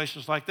into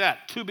places like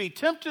that. To be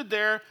tempted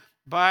there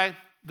by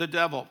the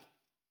devil.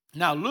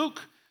 Now,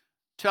 Luke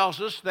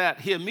tells us that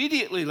he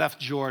immediately left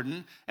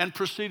Jordan and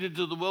proceeded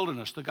to the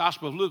wilderness. The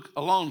Gospel of Luke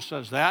alone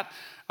says that.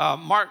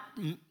 Mark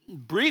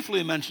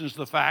briefly mentions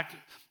the fact,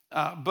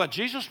 but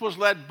Jesus was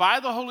led by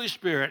the Holy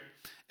Spirit,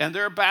 and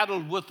there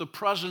battled with the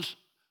presence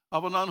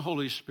of an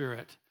unholy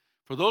spirit.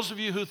 For those of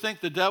you who think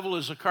the devil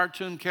is a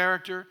cartoon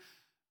character,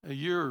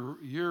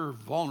 you're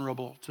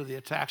vulnerable to the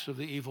attacks of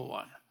the evil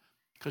one,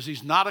 because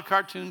he's not a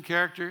cartoon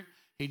character.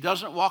 He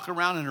doesn't walk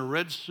around in a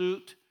red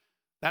suit.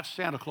 That's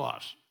Santa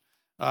Claus.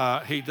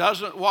 He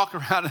doesn't walk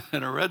around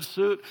in a red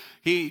suit.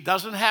 He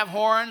doesn't have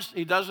horns.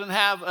 He doesn't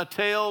have a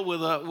tail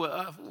with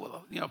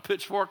a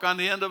pitchfork on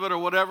the end of it or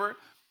whatever.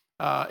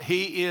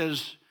 He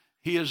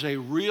is a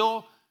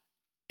real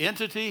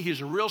entity. He's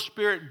a real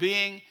spirit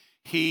being.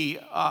 He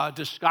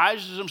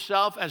disguises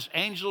himself as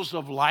angels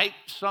of light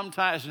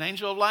sometimes, as an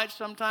angel of light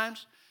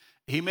sometimes.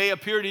 He may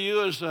appear to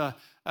you as a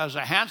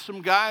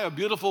handsome guy, a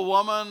beautiful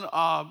woman,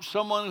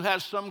 someone who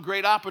has some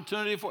great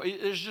opportunity for.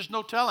 There's just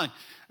no telling.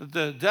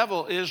 The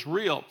devil is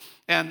real.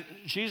 And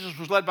Jesus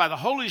was led by the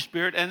Holy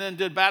Spirit and then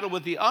did battle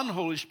with the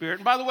unholy spirit.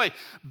 And by the way,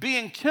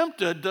 being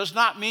tempted does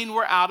not mean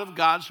we're out of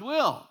God's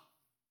will.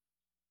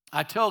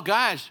 I tell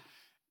guys,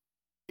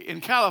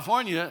 in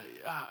California,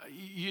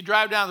 you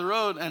drive down the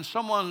road and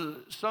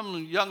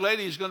some young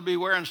lady is going to be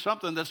wearing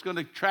something that's going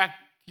to attract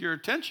your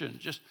attention.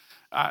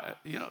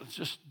 It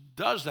just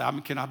does that. I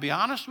mean, can I be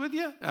honest with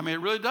you? I mean,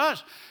 it really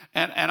does.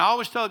 And I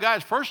always tell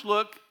guys, first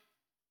look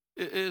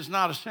is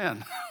not a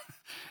sin.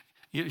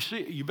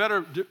 You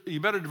better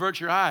divert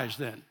your eyes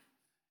then.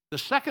 The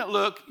second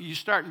look, you're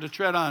starting to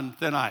tread on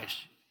thin ice.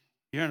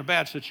 You're in a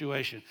bad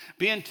situation.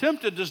 Being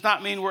tempted does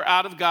not mean we're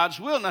out of God's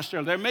will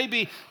necessarily. There may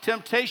be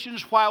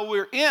temptations while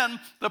we're in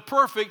the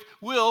perfect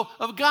will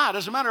of God.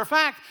 As a matter of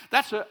fact,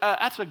 that's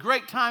a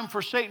great time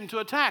for Satan to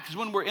attack. Because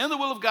when we're in the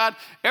will of God,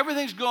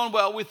 everything's going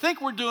well. We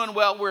think we're doing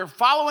well. We're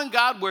following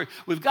God.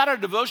 We've got our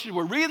devotions.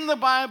 We're reading the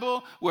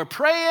Bible. We're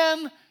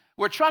praying.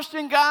 We're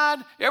trusting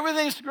God.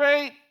 Everything's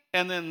great.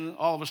 And then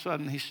all of a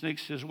sudden, he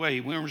sneaks his way.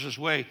 He worms his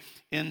way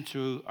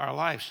into our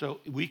life. So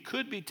we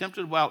could be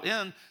tempted while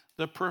in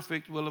the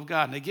perfect will of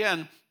God. And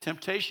again,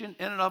 temptation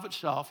in and of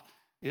itself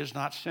is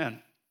not sin.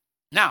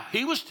 Now,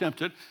 he was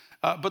tempted,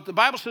 but the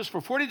Bible says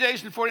for 40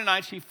 days and 40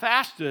 nights he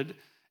fasted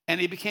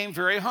and he became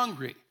very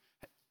hungry.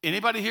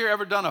 Anybody here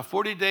ever done a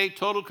 40-day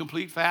total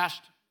complete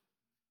fast?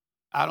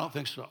 I don't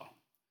think so.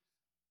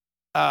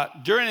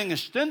 During an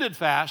extended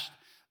fast,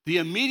 the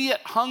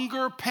immediate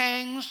hunger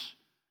pangs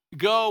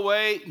go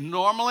away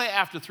normally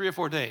after 3 or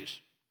 4 days.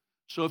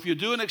 So if you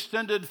do an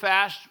extended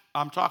fast,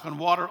 I'm talking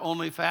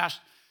water-only fast,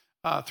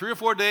 3 or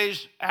 4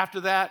 days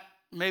after that,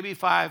 maybe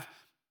 5,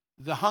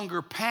 the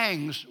hunger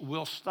pangs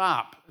will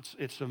stop.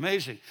 It's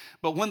amazing.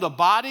 But when the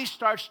body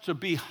starts to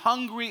be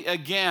hungry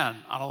again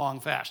on a long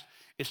fast,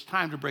 it's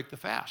time to break the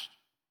fast.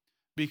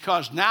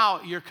 Because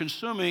now you're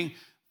consuming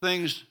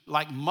things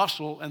like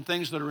muscle and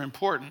things that are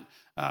important.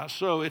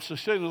 So it's a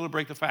signal to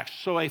break the fast.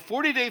 So a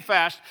 40-day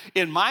fast,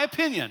 in my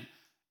opinion,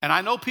 and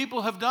I know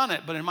people have done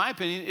it, but in my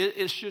opinion,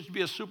 it should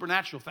be a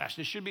supernatural fast.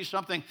 It should be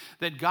something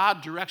that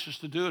God directs us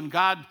to do, and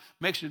God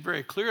makes it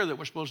very clear that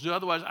we're supposed to do.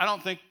 Otherwise, I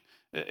don't think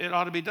it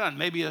ought to be done.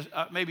 Maybe a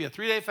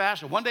 3-day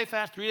fast, a 1-day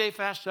fast, 3-day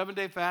fast,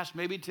 7-day fast,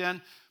 maybe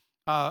 10.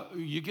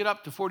 You get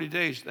up to 40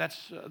 days.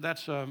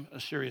 That's a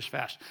serious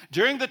fast.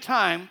 During that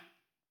time,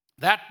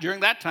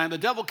 the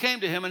devil came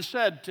to him and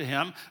said to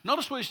him,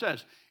 notice what he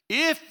says,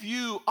 if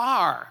you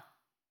are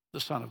the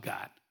Son of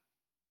God.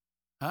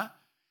 Huh?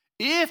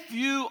 If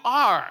you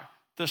are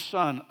the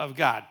Son of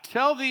God,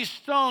 tell these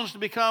stones to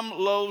become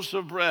loaves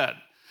of bread.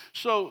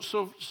 So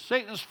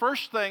Satan's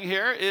first thing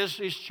here is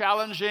he's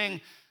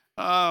challenging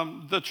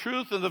the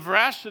truth and the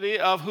veracity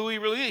of who he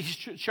really is.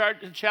 He's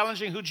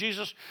challenging who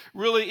Jesus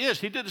really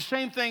is. He did the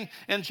same thing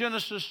in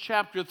Genesis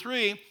chapter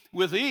 3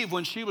 with Eve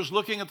when she was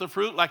looking at the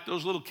fruit like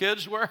those little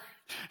kids were.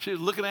 She was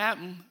looking at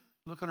and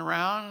looking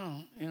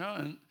around,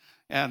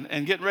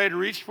 and getting ready to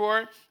reach for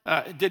it.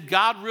 Did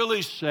God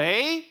really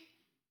say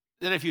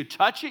that if you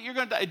touch it, you're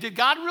going to die? Did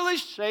God really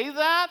say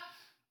that?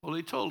 Well,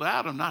 he told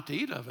Adam not to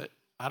eat of it.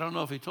 I don't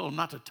know if he told him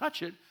not to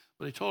touch it,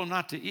 but he told him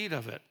not to eat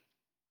of it.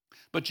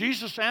 But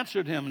Jesus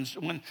answered him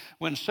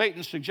when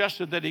Satan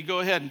suggested that he go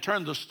ahead and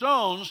turn the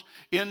stones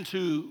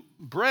into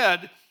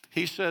bread.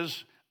 He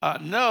says,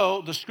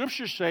 no, the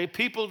scriptures say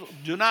people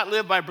do not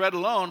live by bread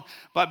alone,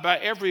 but by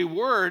every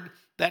word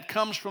that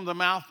comes from the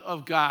mouth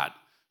of God.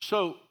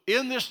 So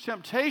in this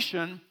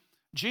temptation,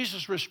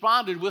 Jesus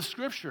responded with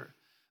scripture.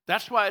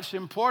 That's why it's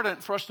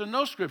important for us to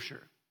know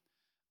scripture.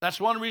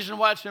 That's one reason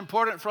why it's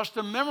important for us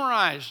to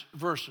memorize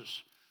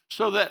verses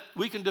so that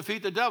we can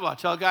defeat the devil. I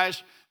tell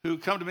guys who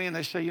come to me and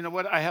they say, you know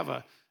what, I have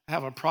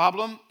a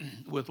problem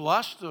with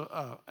lust,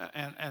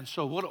 and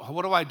so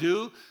what do I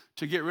do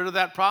to get rid of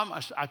that problem?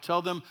 I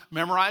tell them,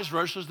 memorize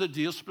verses that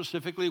deal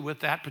specifically with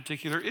that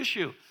particular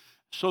issue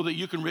so that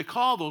you can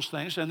recall those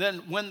things. And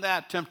then when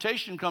that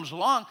temptation comes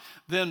along,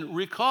 then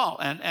recall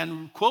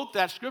and quote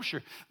that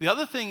scripture. The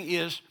other thing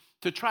is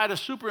to try to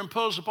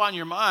superimpose upon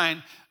your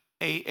mind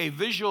a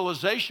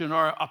visualization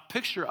or a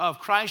picture of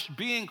Christ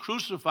being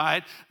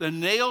crucified, the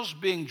nails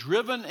being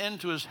driven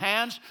into his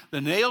hands,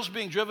 the nails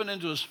being driven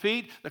into his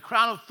feet, the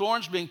crown of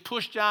thorns being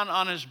pushed down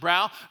on his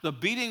brow, the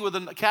beating with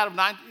a cat of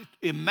nine.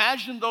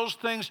 Imagine those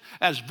things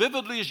as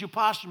vividly as you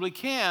possibly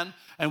can,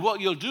 and what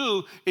you'll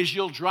do is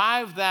you'll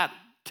drive that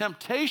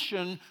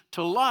temptation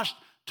to lust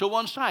to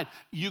one side.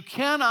 You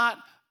cannot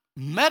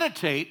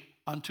meditate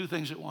on two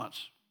things at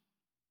once.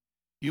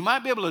 You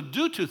might be able to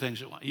do two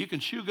things at once. You can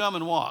chew gum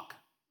and walk.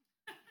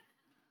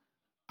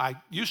 I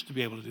used to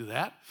be able to do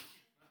that.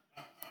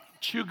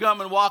 Chew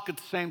gum and walk at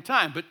the same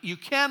time. But you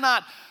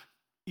cannot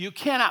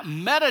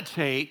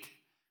meditate,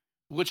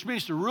 which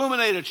means to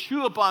ruminate or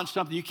chew upon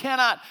something. You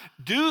cannot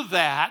do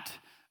that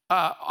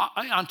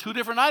on two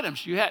different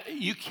items.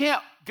 You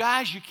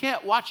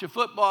can't watch a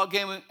football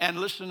game and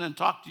listen and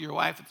talk to your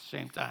wife at the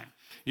same time.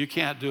 You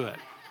can't do it.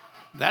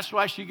 That's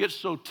why she gets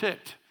so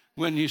ticked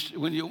when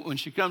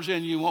she comes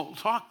in. You won't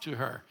talk to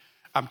her.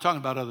 I'm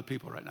talking about other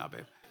people right now,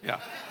 babe. Yeah.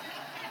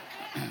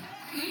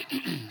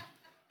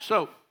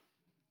 So,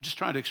 just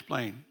trying to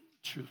explain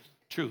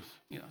truth.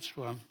 That's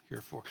what I'm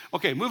here for.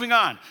 Okay, moving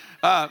on.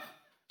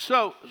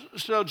 So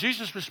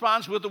Jesus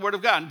responds with the word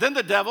of God. And then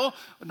the devil,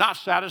 not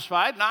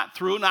satisfied, not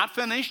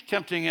finished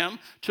tempting him,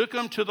 took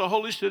him to the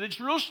holy city,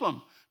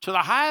 Jerusalem, to the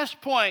highest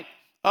point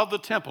of the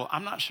temple.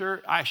 I'm not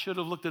sure. I should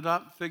have looked it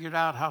up, figured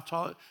out how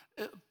tall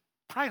it.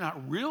 probably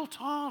not real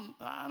tall.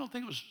 I don't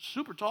think it was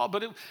super tall,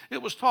 but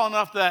it was tall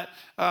enough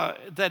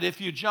that if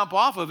you jump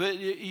off of it,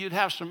 you'd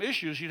have some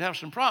issues, you'd have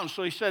some problems.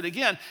 So he said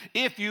again,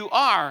 if you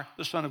are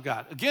the Son of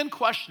God, again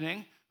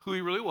questioning who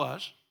he really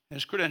was,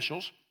 his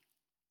credentials.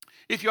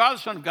 If you are the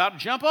Son of God,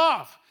 jump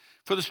off.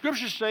 For the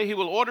scriptures say he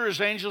will order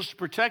his angels to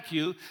protect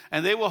you,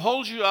 and they will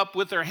hold you up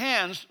with their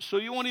hands so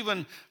you won't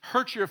even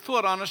hurt your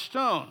foot on a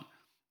stone.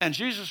 And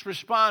Jesus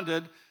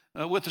responded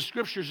with the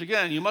scriptures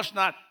again, you must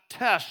not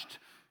test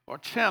or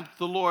tempt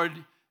the Lord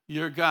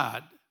your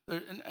God.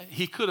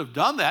 He could have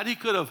done that. He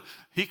could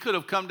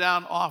have come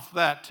down off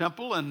that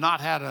temple and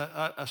not had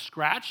a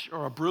scratch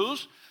or a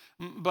bruise.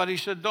 But he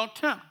said, don't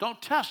tempt,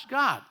 don't test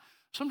God.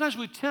 Sometimes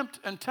we tempt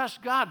and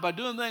test God by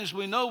doing things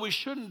we know we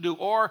shouldn't do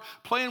or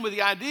playing with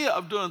the idea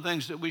of doing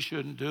things that we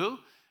shouldn't do.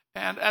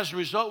 And as a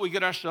result, we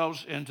get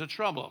ourselves into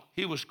trouble.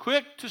 He was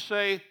quick to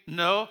say,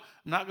 no,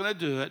 I'm not going to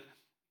do it.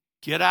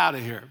 Get out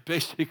of here,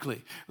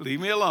 basically. Leave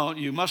me alone.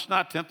 You must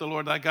not tempt the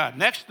Lord thy God.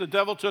 Next, the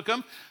devil took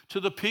him to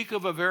the peak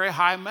of a very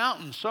high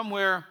mountain,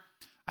 somewhere,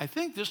 I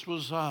think this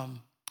was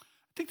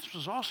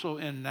also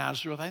in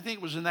Nazareth. I think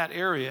it was in that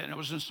area, and it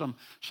was in some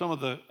of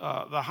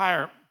the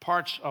higher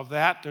parts of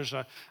that. There's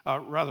a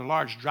rather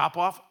large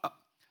drop-off.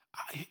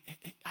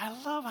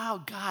 I love how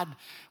God,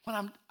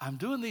 when I'm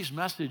doing these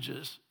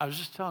messages, I was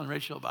just telling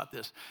Rachel about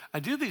this. I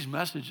do these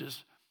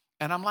messages,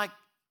 and I'm like,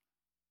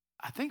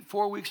 I think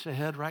 4 weeks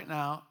ahead right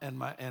now,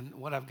 and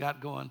what I've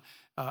got going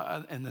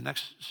in the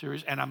next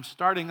series, and I'm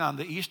starting on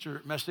the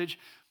Easter message.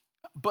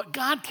 But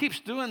God keeps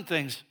doing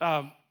things.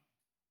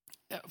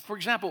 For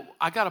example,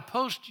 I got a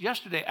post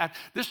yesterday.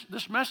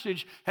 This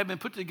message had been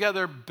put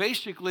together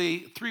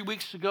basically 3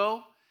 weeks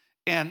ago,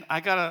 and I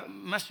got a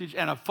message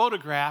and a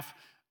photograph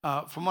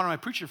from one of my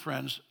preacher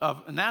friends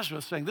of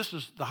Nazareth saying this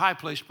is the high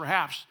place,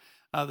 perhaps,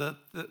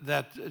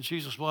 that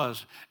Jesus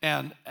was.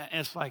 And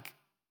it's like,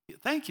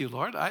 thank you,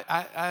 Lord.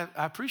 I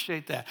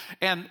appreciate that.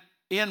 And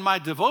in my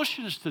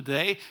devotions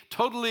today,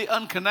 totally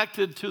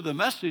unconnected to the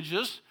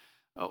messages,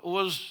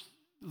 was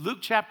Luke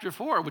chapter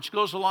 4, which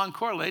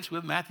correlates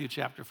with Matthew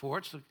chapter 4.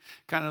 It's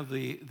kind of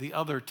the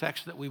other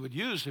text that we would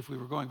use if we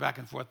were going back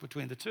and forth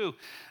between the two.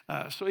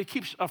 So he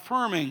keeps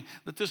affirming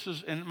that this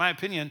is, in my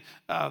opinion,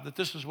 that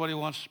this is what he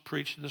wants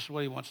preached, and this is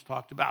what he wants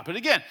talked about. But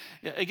again,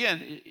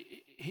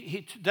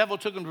 the devil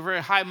took him to a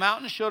very high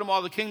mountain, showed him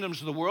all the kingdoms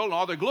of the world and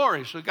all their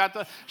glory. So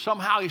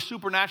somehow he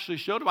supernaturally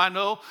showed him. I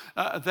know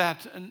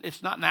that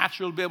it's not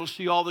natural to be able to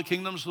see all the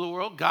kingdoms of the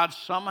world. God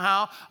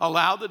somehow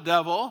allowed the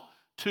devil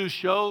to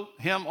show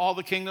him all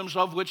the kingdoms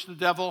of which the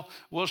devil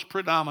was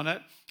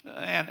predominant.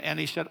 And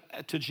he said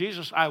to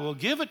Jesus, I will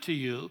give it to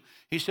you.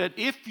 He said,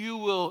 if you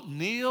will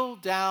kneel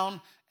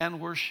down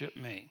and worship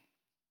me.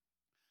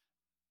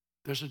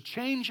 There's a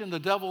change in the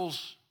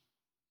devil's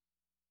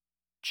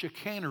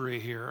chicanery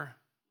here,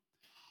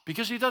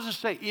 because he doesn't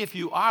say, if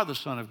you are the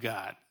Son of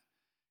God,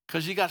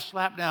 because he got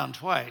slapped down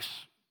twice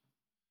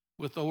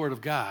with the word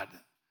of God.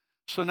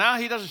 So now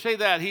he doesn't say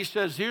that. He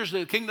says, here's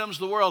the kingdoms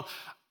of the world.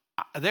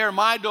 They're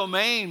my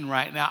domain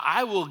right now.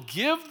 I will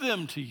give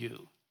them to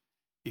you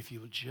if you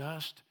would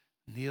just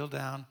kneel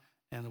down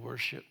and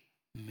worship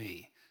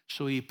me.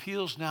 So he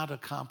appeals now to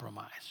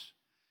compromise.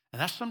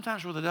 And that's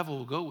sometimes where the devil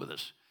will go with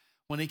us.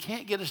 When he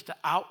can't get us to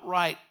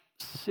outright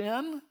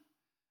sin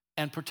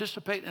and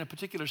participate in a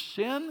particular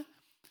sin,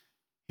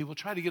 he will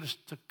try to get us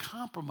to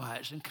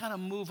compromise and kind of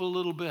move a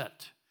little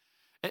bit.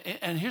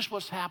 And here's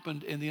what's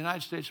happened in the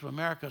United States of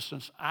America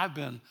since I've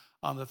been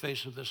on the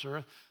face of this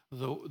earth.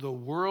 The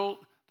world,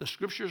 the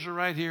scriptures are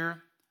right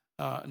here.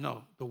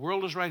 The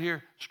world is right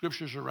here.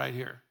 Scriptures are right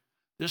here.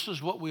 This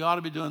is what we ought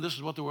to be doing. This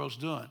is what the world's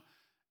doing.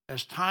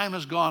 As time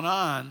has gone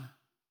on,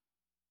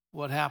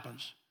 what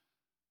happens?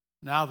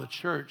 Now the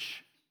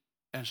church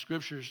and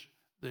scriptures,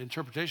 the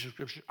interpretation of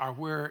scripture, are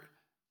where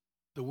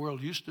the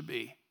world used to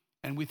be.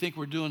 And we think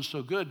we're doing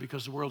so good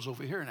because the world's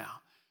over here now.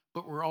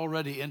 But we're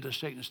already into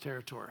Satan's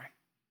territory.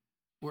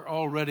 We're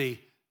already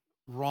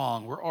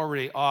wrong. We're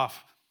already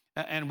off.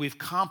 And we've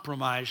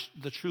compromised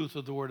the truth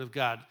of the Word of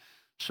God.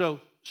 So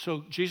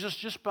Jesus,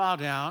 just bow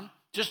down,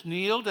 just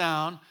kneel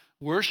down,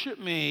 worship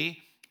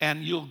me,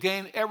 and you'll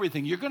gain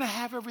everything. You're going to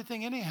have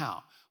everything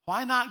anyhow.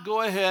 Why not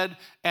go ahead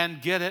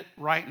and get it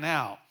right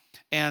now?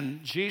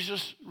 And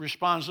Jesus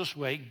responds this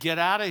way, get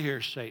out of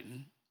here,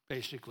 Satan,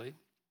 basically.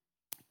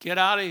 Get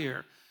out of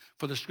here.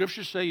 For the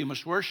scriptures say you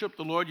must worship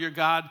the Lord your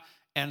God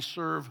and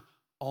serve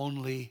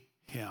only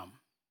him.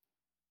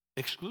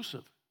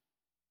 Exclusive.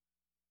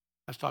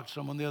 I was talking to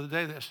someone the other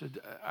day that said,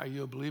 are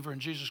you a believer in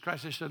Jesus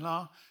Christ? They said, no.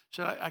 I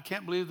said, I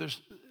can't believe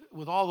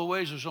with all the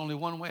ways, there's only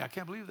one way. I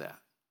can't believe that.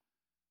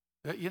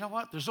 You know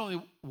what? There's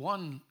only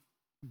one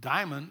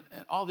diamond,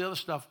 and all the other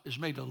stuff is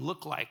made to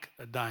look like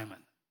a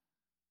diamond.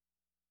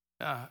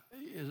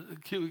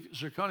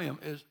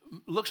 Zirconium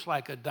looks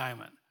like a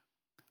diamond.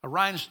 A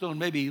rhinestone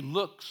maybe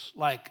looks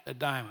like a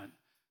diamond.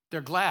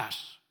 They're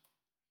glass.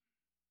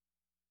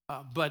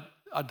 But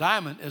a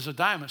diamond is a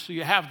diamond. So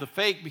you have the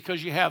fake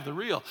because you have the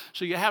real.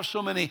 So you have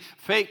so many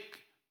fake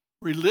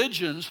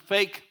religions,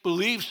 fake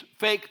beliefs,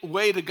 fake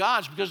way to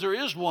God's because there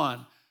is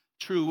one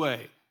true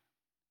way.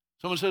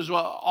 Someone says,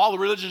 well, all the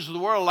religions of the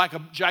world are like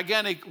a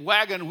gigantic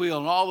wagon wheel,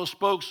 and all the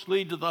spokes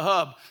lead to the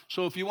hub.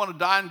 So if you want to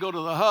die and go to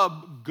the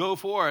hub, go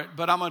for it.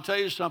 But I'm going to tell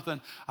you something.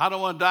 I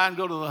don't want to die and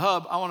go to the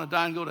hub. I want to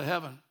die and go to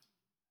heaven.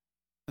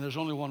 And there's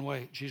only one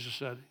way. Jesus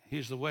said,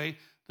 he's the way,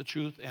 the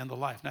truth, and the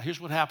life. Now, here's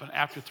what happened.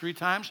 After 3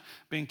 times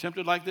being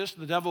tempted like this,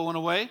 the devil went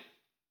away,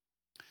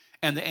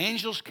 and the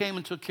angels came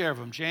and took care of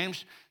him.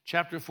 James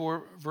chapter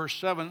 4, verse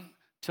 7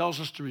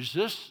 tells us to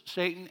resist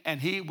Satan, and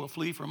he will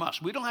flee from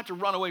us. We don't have to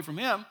run away from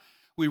him.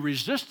 We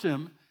resist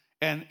him,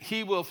 and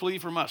he will flee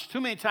from us. Too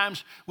many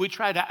times we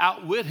try to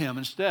outwit him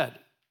instead.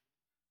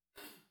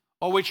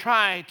 Or we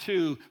try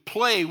to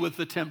play with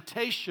the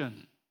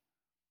temptation.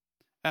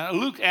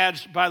 Luke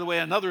adds, by the way,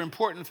 another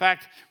important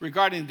fact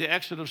regarding the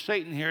exit of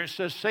Satan here. It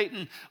says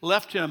Satan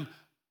left him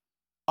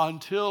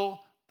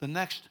until the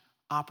next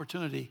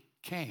opportunity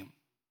came.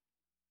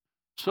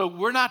 So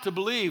we're not to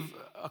believe,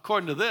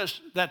 according to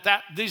this, that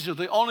these are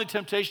the only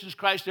temptations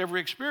Christ ever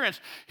experienced.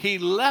 He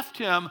left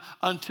him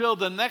until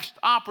the next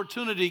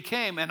opportunity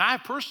came. And I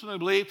personally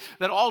believe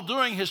that all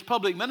during his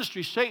public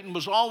ministry, Satan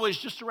was always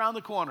just around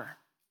the corner,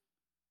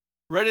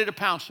 ready to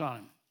pounce on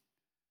him.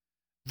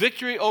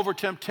 Victory over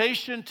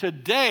temptation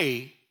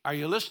today, are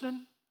you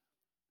listening?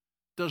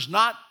 Does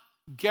not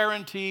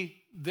guarantee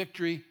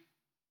victory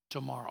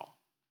tomorrow.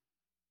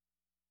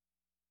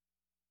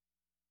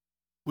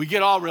 We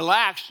get all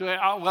relaxed.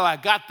 Oh, well, I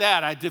got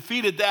that. I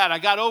defeated that. I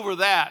got over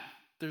that.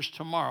 There's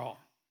tomorrow.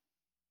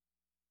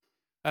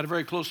 I had a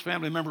very close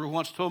family member who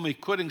once told me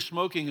quitting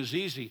smoking is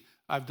easy.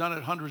 I've done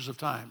it hundreds of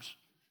times.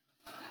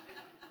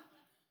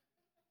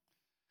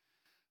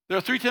 There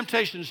are 3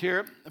 temptations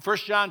here. 1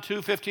 John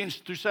 2, 15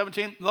 through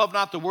 17. Love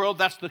not the world.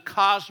 That's the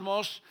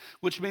cosmos,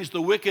 which means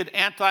the wicked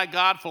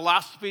anti-God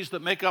philosophies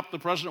that make up the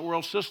present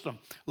world system.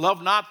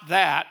 Love not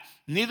that,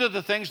 neither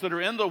the things that are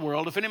in the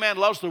world. If any man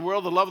loves the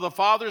world, the love of the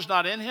Father is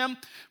not in him.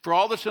 For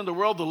all that's in the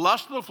world, the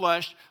lust of the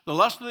flesh, the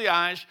lust of the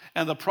eyes,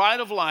 and the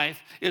pride of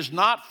life is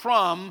not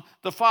from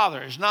the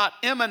Father, is not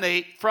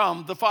emanate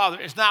from the Father,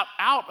 is not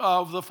out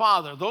of the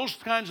Father. Those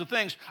kinds of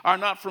things are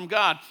not from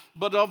God,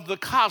 but of the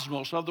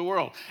cosmos, of the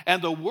world.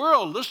 And the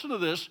world, listen to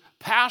this,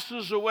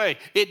 passes away.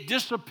 It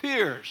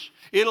disappears.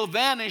 It'll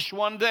vanish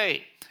one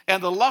day.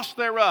 And the lust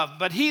thereof.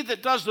 But he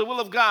that does the will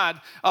of God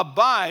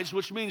abides,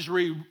 which means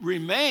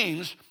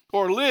remains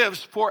or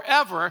lives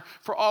forever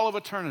for all of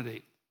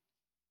eternity.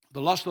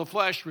 The lust of the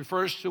flesh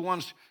refers to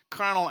one's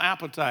carnal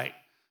appetite.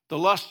 The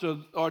lust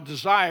of, or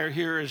desire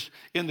here is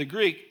in the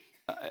Greek,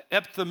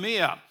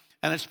 epithemia,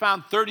 and it's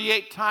found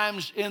 38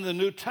 times in the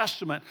New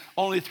Testament.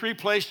 Only 3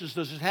 places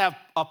does it have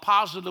a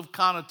positive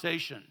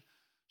connotation.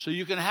 So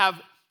you can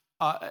have,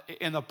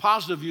 in the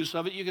positive use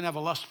of it, you can have a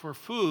lust for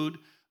food.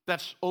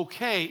 That's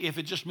okay if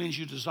it just means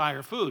you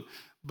desire food.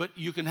 But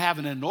you can have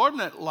an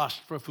inordinate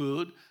lust for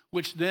food,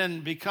 which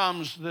then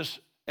becomes this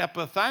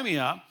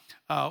epithemia,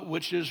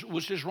 which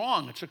is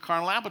wrong. It's a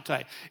carnal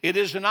appetite. It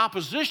is in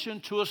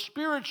opposition to a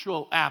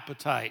spiritual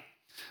appetite.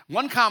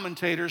 One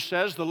commentator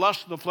says the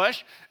lust of the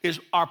flesh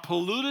are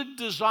polluted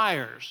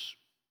desires.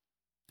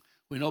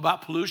 We know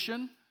about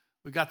pollution.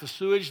 We've got the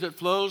sewage that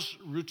flows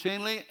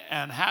routinely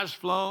and has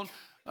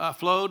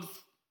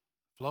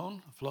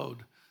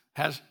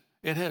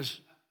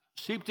has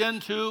seeped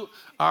into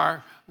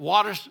our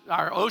water,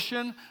 our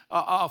ocean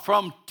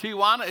from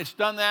Tijuana. It's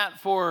done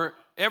that for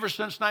ever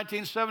since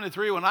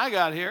 1973 when I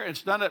got here.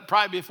 It's done it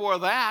probably before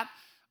that,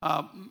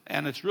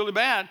 and it's really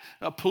bad.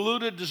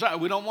 Polluted desire.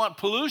 We don't want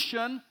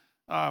pollution,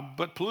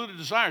 but polluted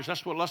desires.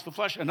 That's what lust of the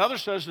flesh. Another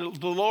says the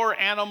lower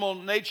animal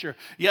nature.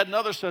 Yet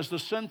another says the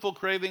sinful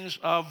cravings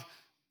of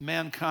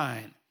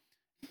mankind.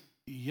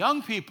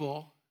 Young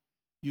people,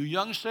 you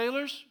young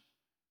sailors,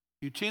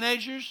 you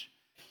teenagers,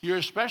 you're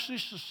especially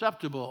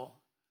susceptible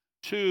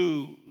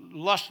to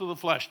lust of the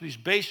flesh, these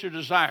baser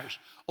desires.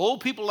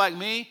 Old people like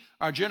me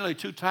are generally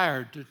too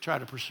tired to try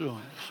to pursue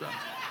them. So.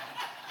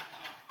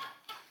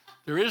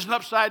 There is an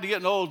upside to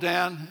getting old,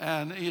 Dan,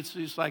 and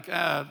it's like,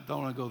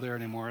 don't want to go there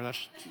anymore.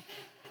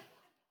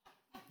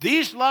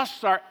 These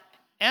lusts are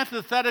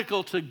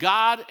antithetical to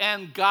God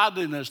and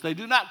godliness. They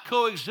do not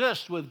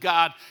coexist with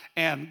God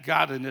and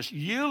godliness.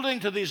 Yielding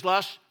to these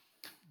lusts,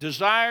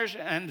 desires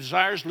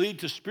lead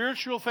to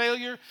spiritual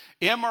failure,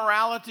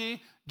 immorality,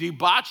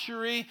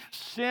 debauchery,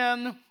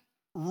 sin,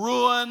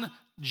 ruin,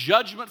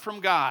 judgment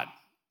from God.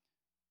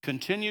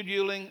 Continued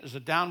yielding is a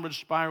downward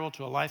spiral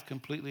to a life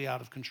completely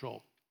out of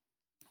control.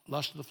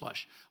 Lust of the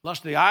flesh.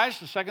 Lust of the eyes,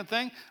 the second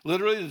thing,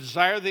 literally the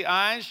desire of the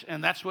eyes,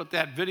 and that's what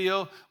that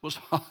video was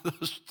on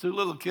those 2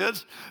 little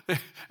kids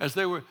as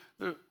they were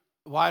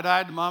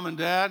wide-eyed to mom and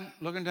dad,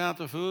 looking down at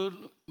the food.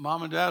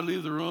 Mom and dad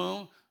leave the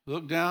room,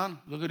 look down,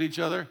 look at each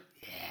other.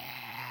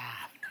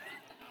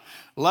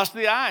 Lust of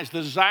the eyes,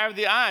 the desire of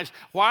the eyes.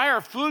 Why are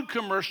food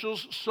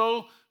commercials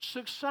so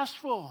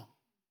successful?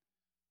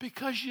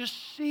 Because you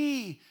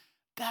see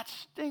that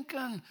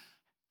stinking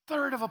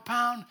 1/3 of a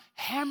pound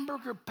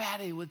hamburger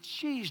patty with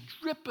cheese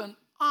dripping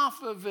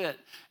off of it,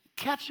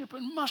 ketchup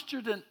and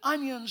mustard and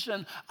onions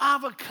and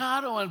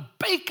avocado and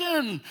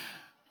bacon.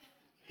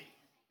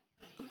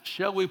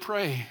 Shall we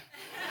pray?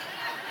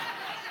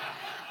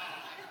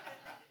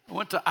 I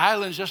went to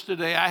Islands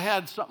yesterday. I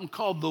had something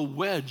called the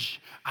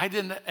wedge. I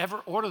didn't ever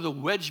order the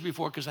wedge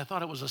before because I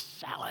thought it was a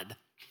salad.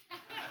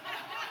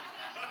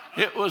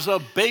 It was a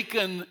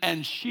bacon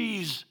and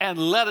cheese and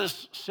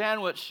lettuce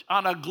sandwich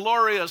on a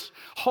glorious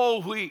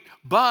whole wheat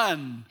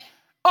bun.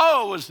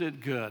 Oh, was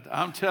it good?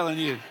 I'm telling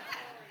you.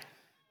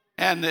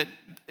 And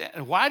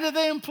why do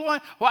they employ,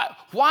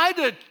 why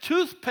do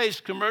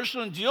toothpaste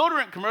commercial and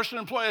deodorant commercial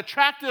employ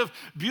attractive,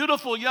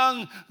 beautiful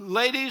young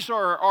ladies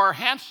or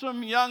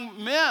handsome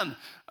young men?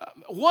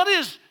 What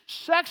is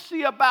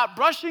sexy about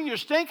brushing your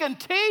stinking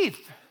teeth?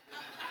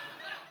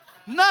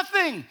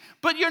 Nothing.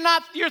 But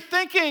you're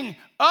thinking,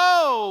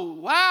 oh,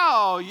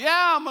 wow,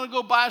 yeah, I'm going to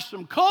go buy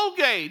some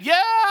Colgate.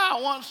 Yeah, I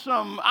want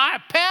some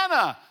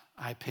Ipana.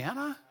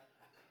 Ipana?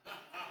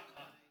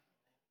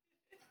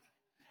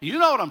 You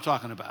know what I'm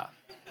talking about.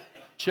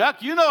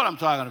 Chuck, you know what I'm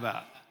talking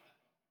about.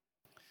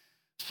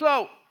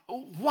 So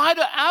why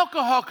do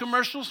alcohol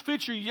commercials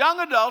feature young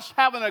adults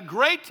having a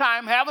great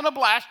time, having a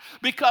blast?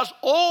 Because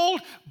old,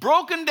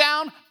 broken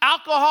down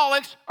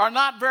alcoholics are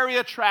not very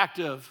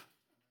attractive.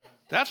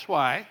 That's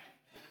why.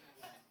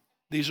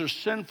 These are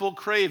sinful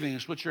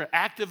cravings, which are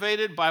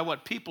activated by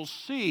what people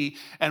see,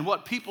 and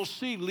what people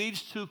see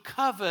leads to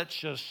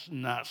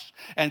covetousness.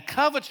 And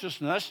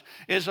covetousness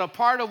is a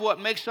part of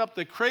what makes up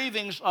the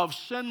cravings of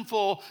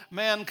sinful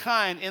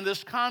mankind in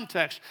this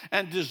context.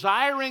 And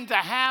desiring to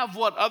have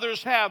what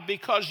others have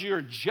because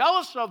you're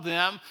jealous of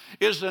them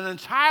is an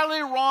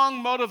entirely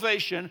wrong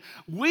motivation.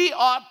 We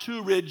ought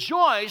to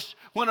rejoice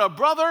when a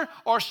brother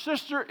or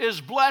sister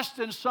is blessed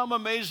in some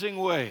amazing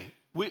way.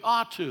 We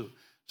ought to.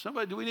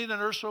 Somebody, do we need a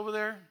nurse over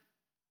there?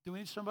 Do we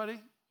need somebody?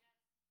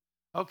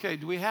 Okay,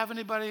 do we have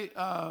anybody,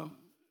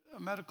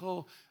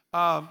 medical?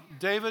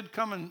 David,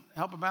 come and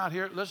help him out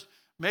here.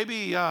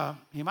 Maybe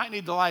he might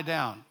need to lie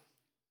down.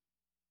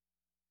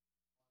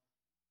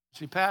 Is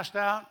he passed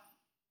out?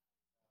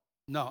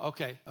 No,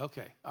 okay, all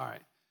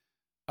right.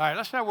 All right,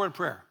 let's have a word of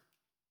prayer.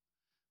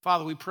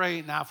 Father, we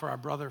pray now for our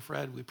brother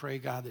Fred. We pray,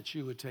 God, that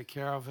you would take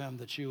care of him,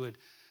 that you would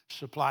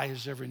supply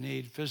his every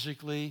need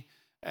physically,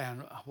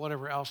 and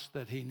whatever else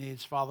that he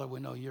needs. Father,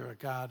 we know you're a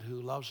God who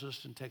loves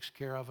us and takes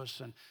care of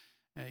us, and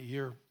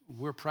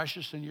we're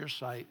precious in your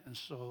sight, and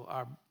so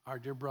our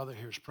dear brother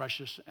here is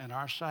precious in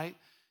our sight.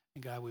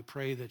 And God, we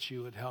pray that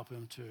you would help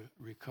him to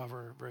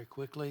recover very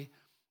quickly,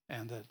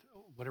 and that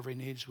whatever he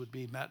needs would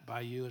be met by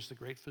you as the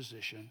great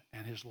physician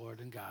and his Lord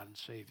and God and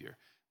Savior.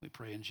 We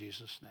pray in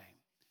Jesus'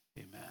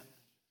 name. Amen.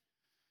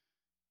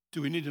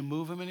 Do we need to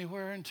move him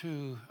anywhere?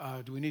 Do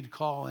we need to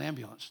call an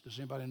ambulance? Does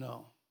anybody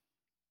know?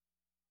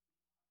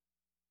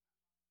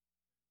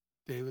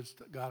 David's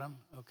got him?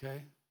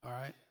 Okay. All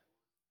right.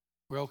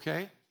 We're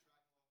okay?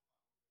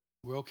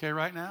 We're okay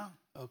right now?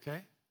 Okay.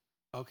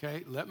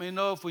 Okay. Let me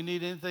know if we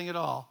need anything at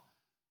all.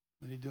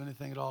 We need to do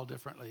anything at all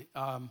differently.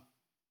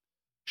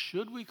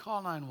 Should we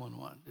call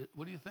 911?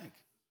 What do you think?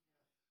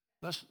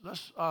 Let's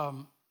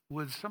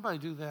would somebody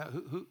do that?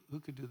 Who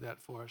could do that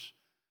for us?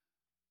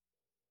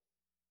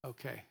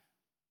 Okay.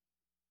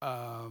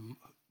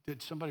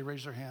 Did somebody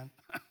raise their hand?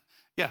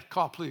 Yeah,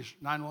 call please.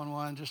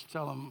 911. Just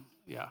tell them,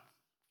 yeah.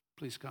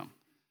 Please come.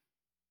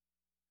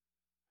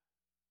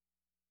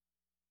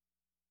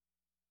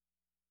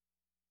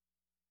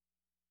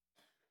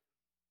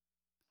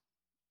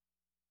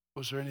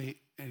 Was there any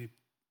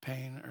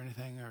pain or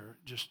anything, or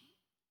just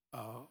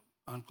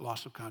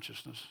loss of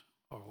consciousness,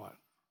 or what?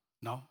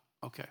 No?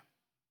 Okay.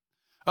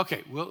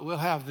 Okay. We'll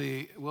have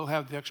the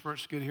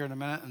experts get here in a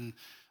minute, and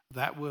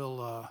that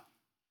will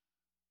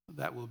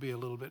be a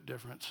little bit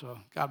different. So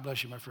God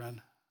bless you, my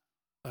friend.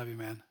 Love you,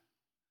 man.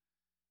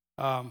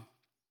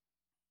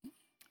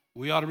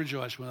 We ought to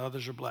rejoice when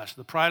others are blessed.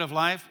 The pride of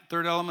life,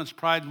 third element is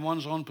pride in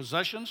one's own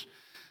possessions.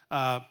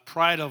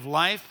 Pride of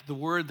life, the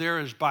word there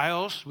is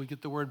bios. We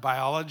get the word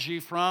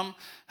biology from.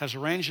 Has a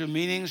range of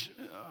meanings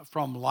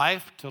from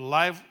life to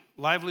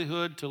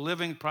livelihood to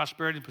living,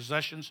 prosperity,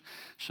 possessions.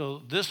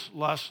 So this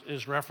lust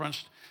is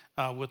referenced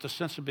with the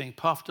sense of being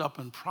puffed up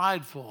and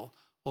prideful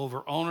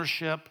over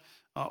ownership,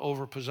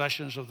 over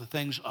possessions of the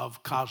things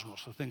of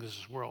cosmos, the things of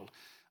this world.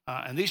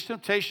 And these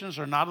temptations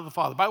are not of the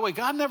Father. By the way,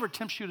 God never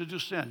tempts you to do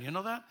sin. You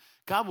know that?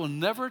 God will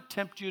never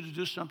tempt you to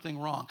do something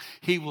wrong.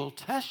 He will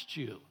test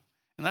you.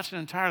 And that's an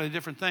entirely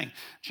different thing.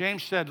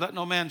 James said, let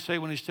no man say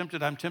when he's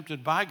tempted, I'm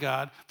tempted by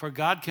God, for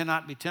God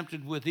cannot be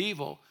tempted with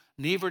evil.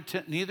 Neither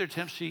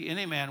tempts he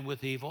any man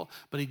with evil,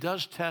 but he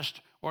does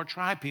test or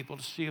try people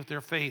to see if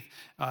their faith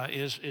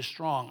is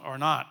strong or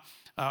not.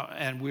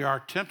 And we are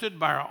tempted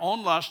by our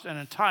own lust and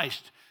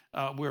enticed.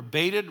 We're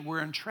baited,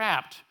 we're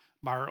entrapped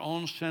by our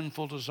own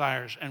sinful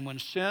desires. And when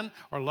sin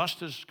or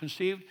lust is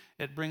conceived,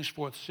 it brings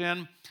forth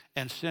sin,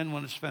 and sin,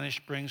 when it's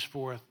finished, brings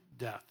forth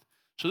death.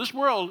 So this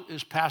world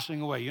is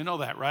passing away. You know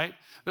that, right?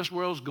 This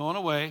world's going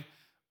away,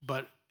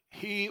 but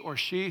he or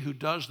she who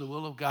does the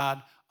will of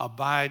God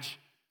abides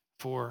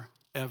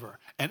forever.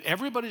 And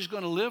everybody's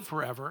going to live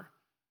forever,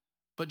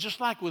 but just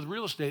like with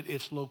real estate,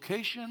 it's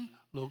location,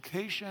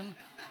 location,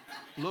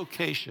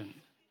 location.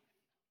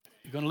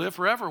 You're going to live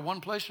forever,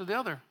 one place or the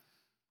other.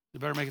 You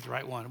better make it the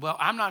right one. Well,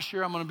 I'm not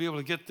sure I'm going to be able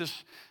to get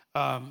this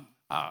So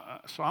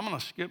I'm going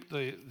to skip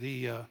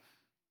the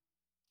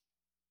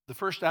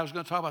first. I was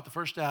going to talk about the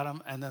first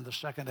Adam and then the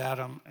second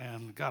Adam,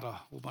 and got a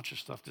whole bunch of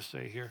stuff to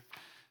say here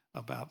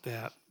about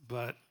that.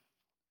 But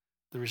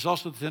the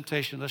results of the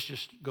temptation, let's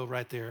just go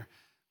right there.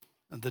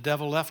 And the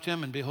devil left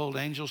him, and behold,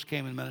 angels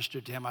came and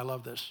ministered to him. I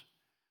love this.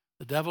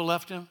 The devil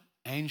left him,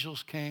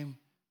 angels came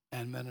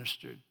and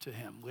ministered to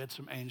him. We had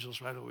some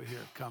angels right over here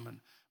come and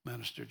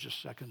minister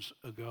just seconds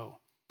ago.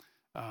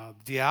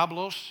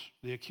 Diablos,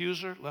 the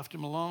accuser, left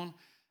him alone.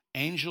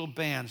 Angel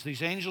bands.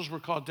 These angels were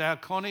called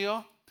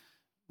diakonio,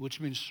 which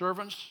means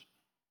servants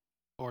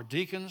or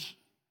deacons,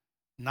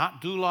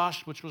 not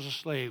doulos, which was a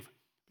slave,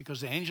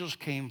 because the angels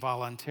came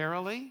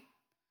voluntarily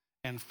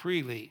and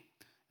freely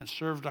and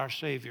served our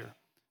Savior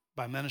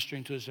by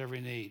ministering to his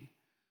every need.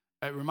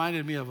 It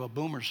reminded me of a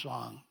Boomer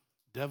song,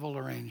 Devil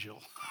or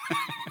Angel.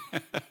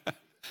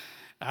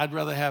 I'd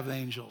rather have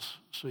angels,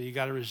 so you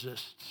got to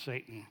resist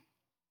Satan.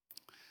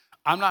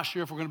 I'm not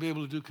sure if we're going to be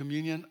able to do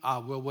communion.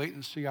 We'll wait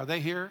and see. Are they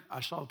here?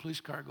 I saw the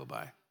police car go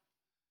by.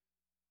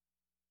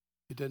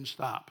 It didn't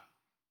stop.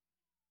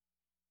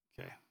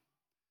 Okay.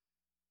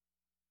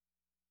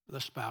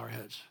 Let's bow our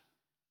heads.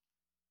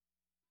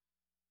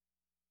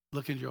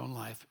 Look into your own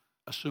life.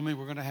 Assuming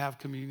we're going to have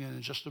communion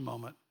in just a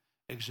moment,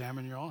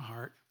 examine your own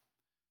heart.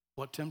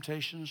 What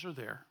temptations are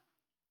there?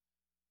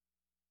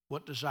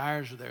 What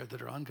desires are there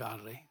that are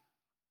ungodly?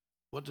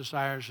 What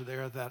desires are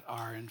there that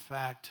are, in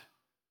fact,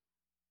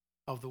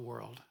 of the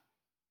world,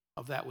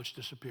 of that which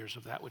disappears,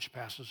 of that which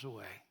passes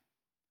away?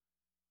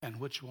 And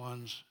which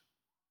ones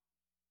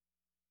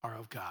are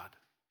of God?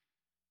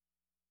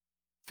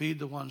 Feed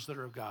the ones that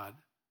are of God.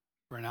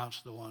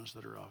 Renounce the ones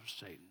that are of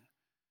Satan.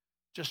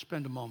 Just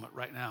spend a moment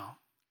right now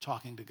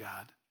talking to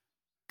God,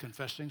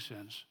 confessing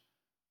sins,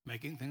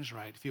 making things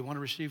right. If you want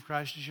to receive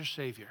Christ as your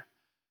Savior,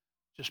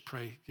 just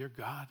pray, dear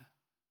God,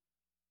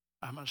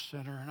 I'm a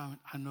sinner, and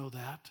I know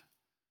that.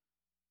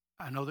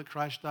 I know that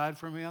Christ died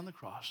for me on the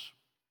cross,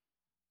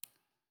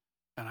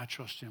 and I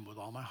trust him with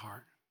all my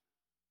heart,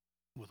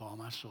 with all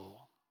my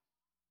soul.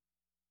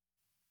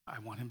 I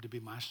want him to be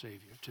my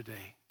Savior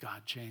today.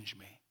 God, change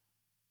me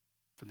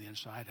from the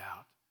inside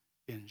out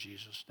in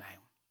Jesus' name.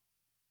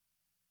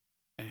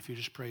 And if you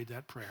just prayed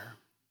that prayer,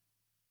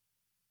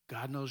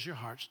 God knows your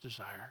heart's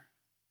desire.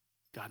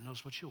 God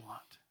knows what you want.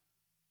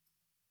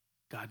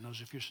 God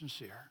knows if you're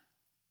sincere.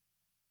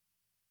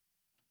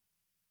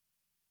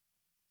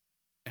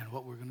 And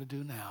what we're going to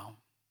do now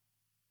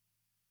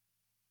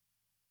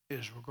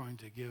is we're going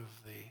to give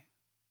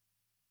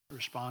the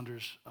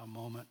responders a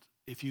moment.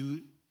 If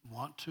you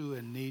want to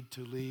and need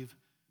to leave,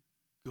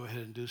 go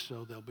ahead and do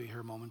so. They'll be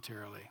here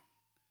momentarily.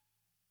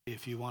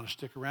 If you want to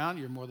stick around,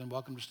 you're more than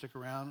welcome to stick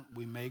around.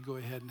 We may go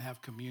ahead and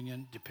have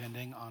communion,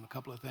 depending on a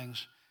couple of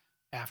things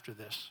after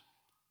this.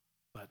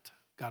 But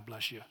God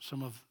bless you.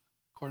 Some of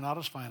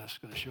Coronado's finest is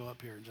going to show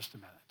up here in just a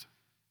minute.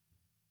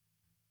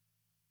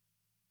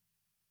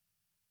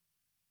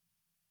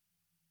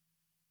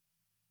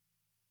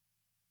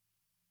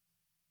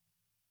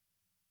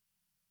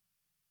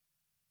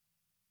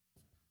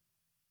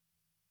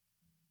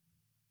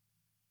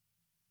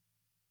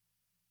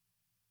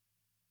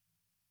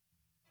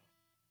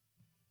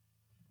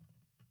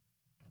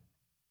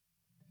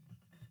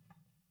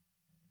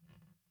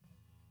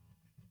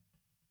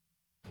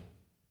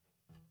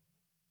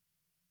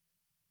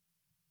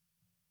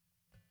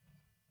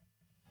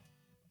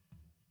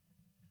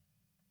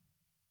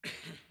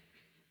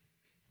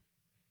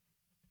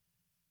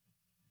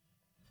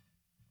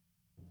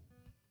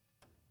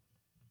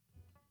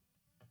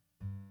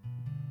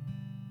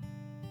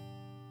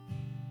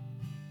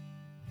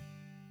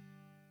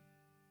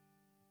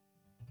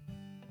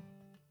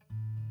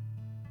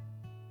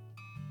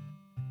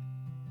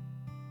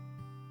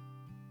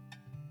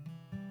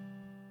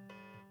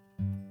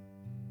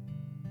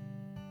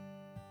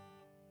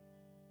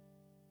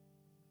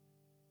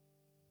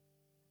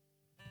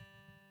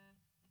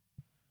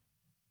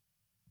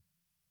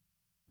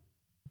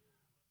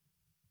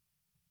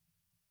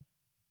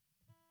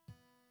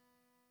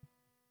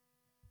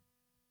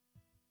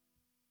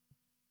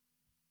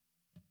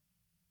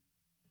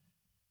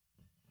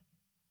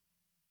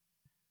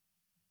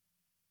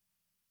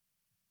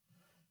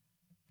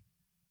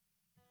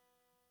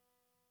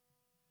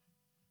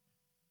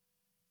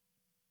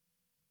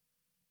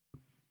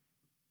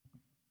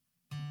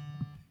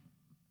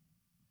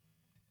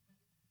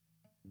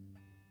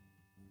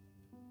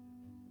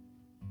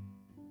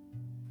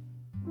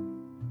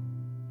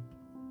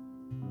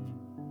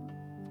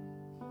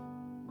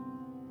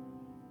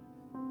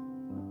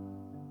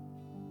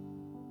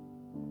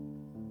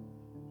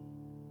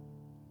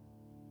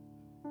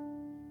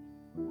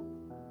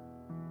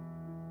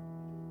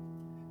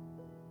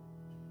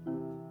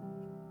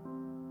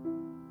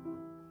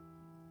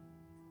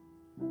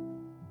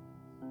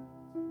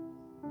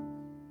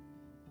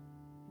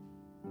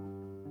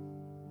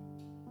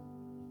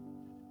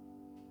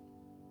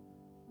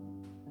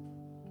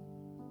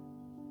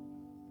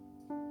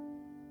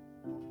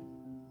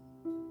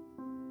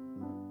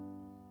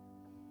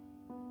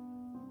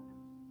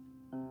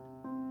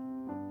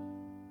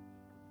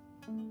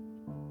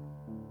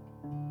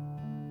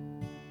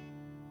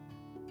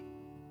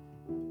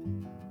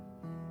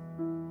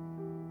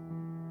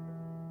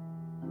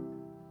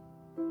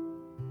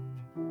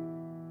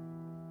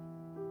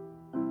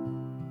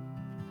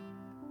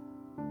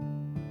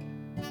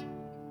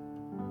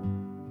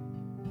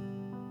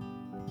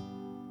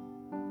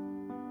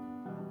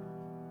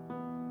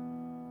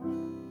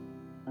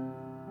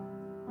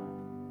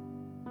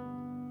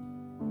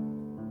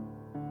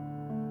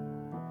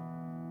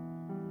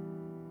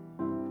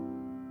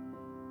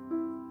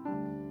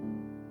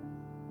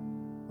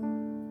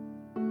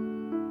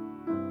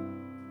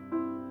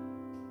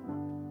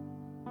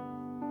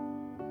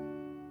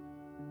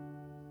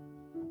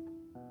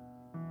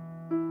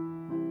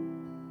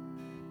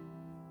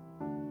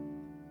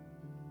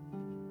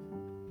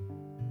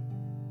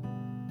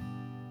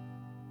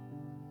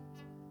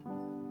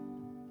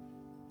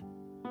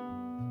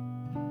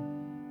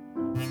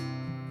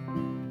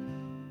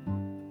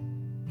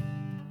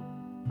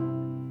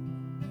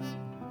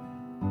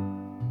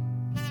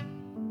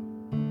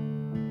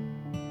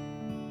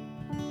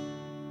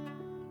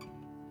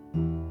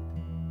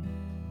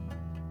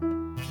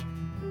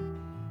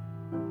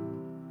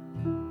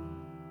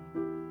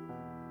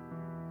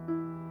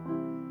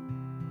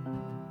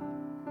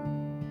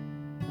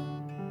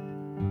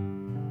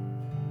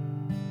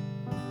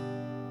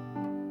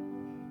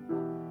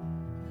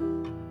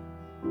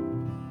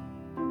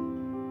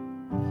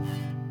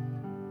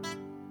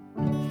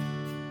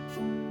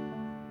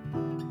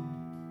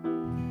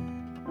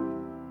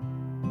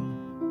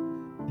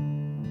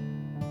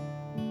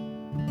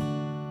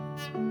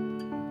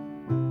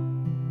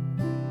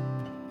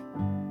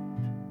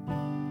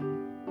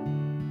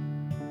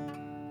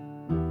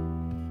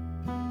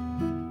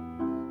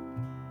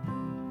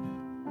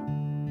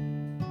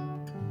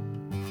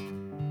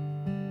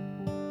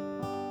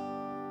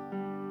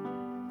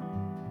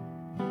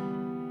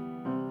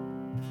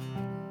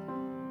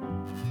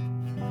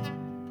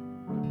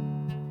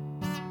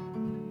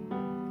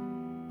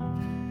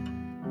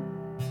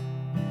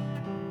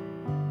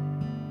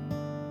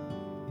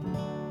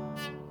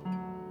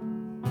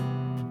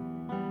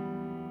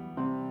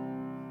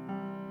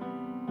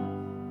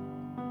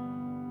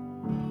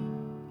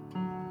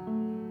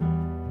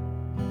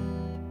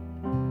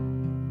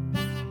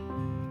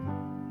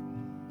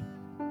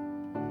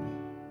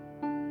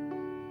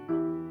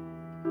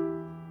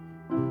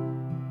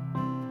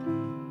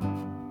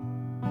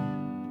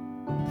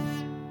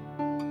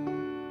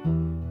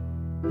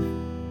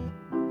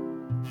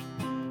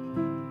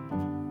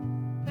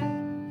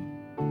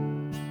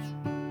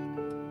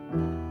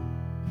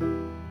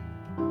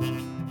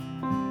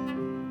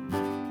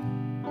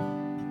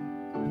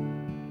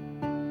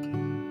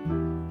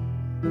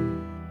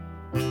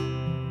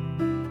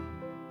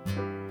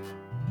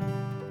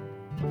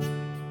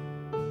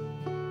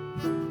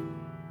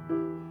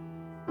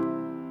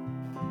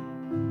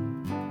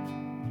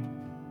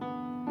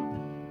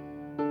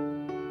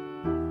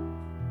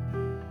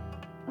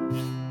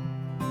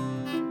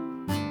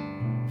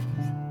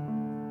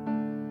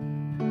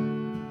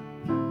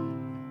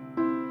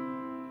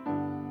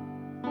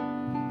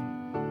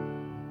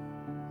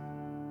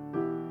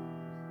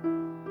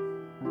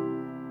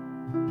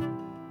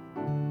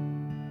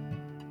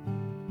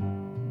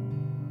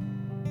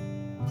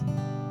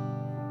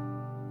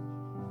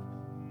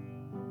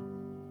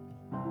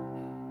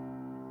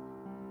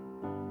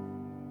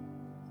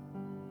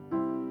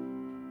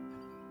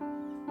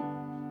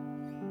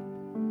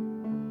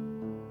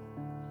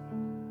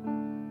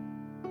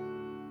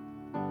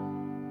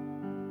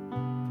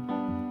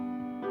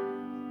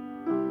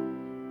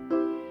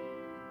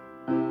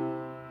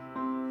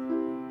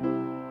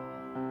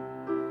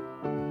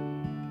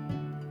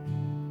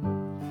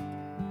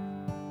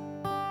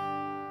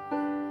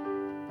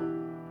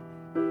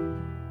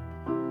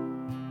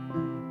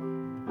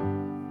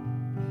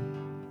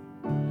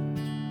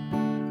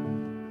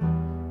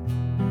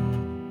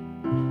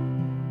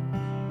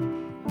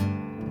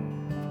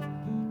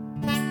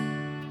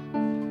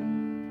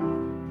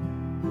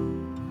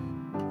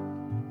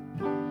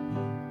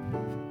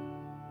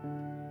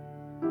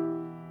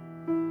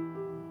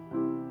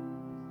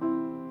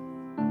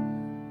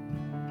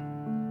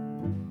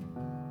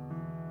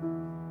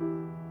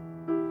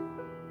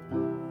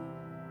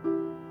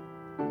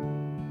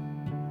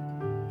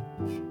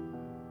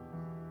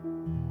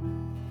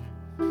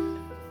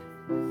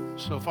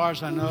 So far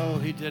as I know,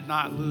 he did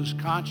not lose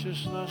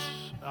consciousness.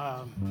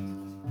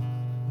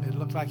 It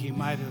looked like he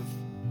might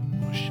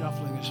have was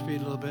shuffling his feet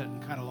a little bit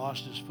and kind of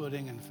lost his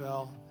footing and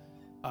fell.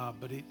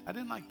 But I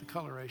didn't like the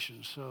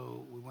coloration,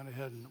 so we went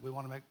ahead and we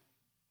want to make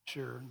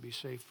sure and be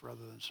safe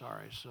rather than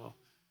sorry. So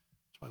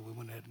that's why we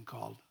went ahead and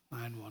called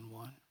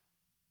 911.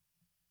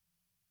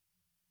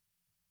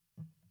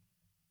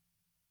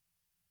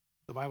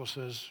 The Bible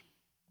says,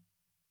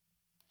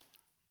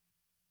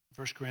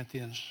 1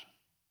 Corinthians,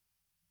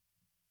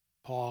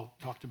 Paul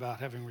talked about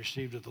having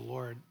received of the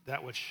Lord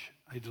that which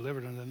he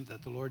delivered unto them,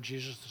 that the Lord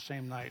Jesus, the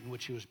same night in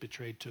which he was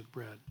betrayed, took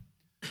bread.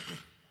 So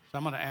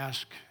I'm going to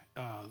ask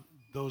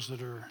those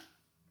that are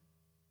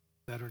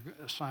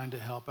assigned to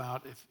help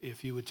out,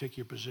 if you would take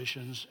your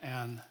positions,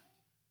 and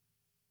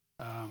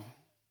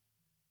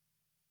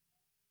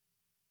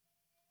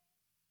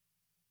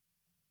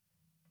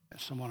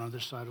someone on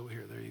this side over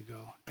here. There you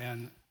go.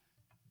 And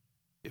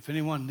if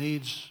anyone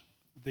needs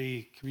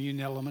the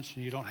communion elements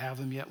and you don't have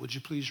them yet, would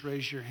you please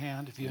raise your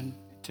hand if you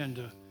intend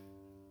to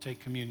take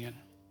communion?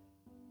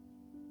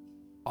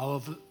 All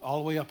the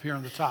way up here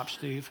on the top,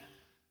 Steve.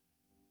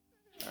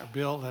 Or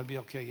Bill, that'd be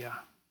okay, yeah.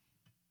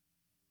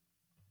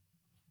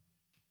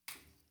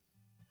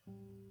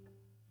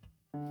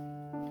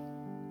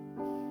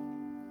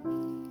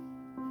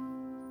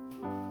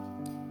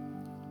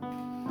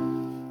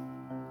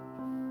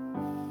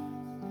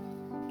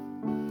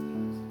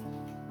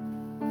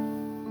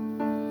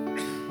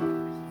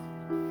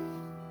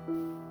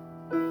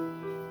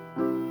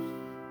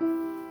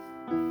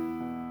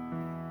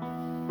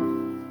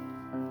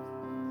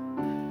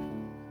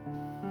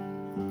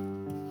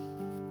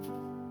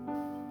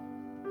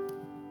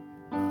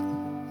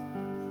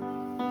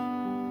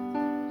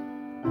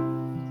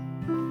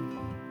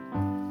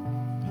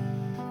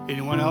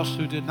 Anyone else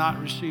who did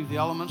not receive the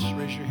elements,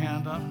 raise your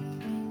hand up.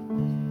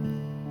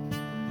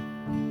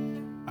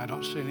 I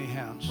don't see any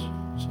hands,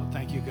 so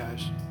thank you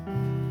guys.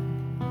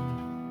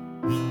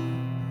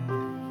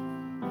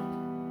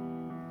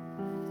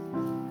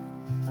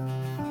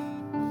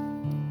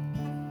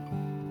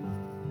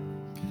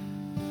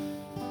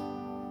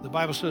 The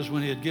Bible says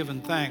when he had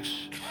given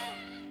thanks,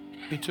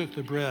 he took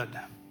the bread.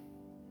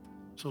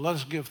 So let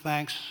us give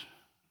thanks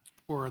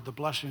for the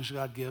blessings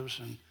God gives,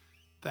 and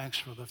thanks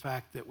for the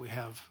fact that we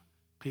have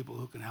people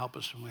who can help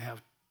us when we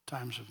have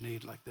times of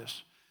need like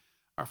this.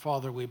 Our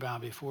Father, we bow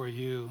before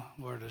you,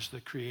 Lord, as the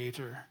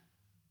Creator,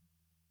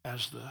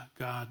 as the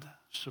God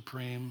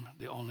supreme,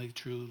 the only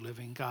true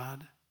living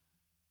God,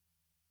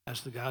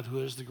 as the God who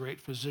is the great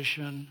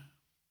physician,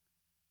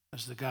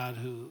 as the God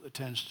who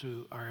attends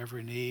to our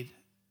every need,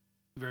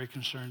 very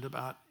concerned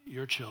about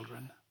your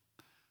children.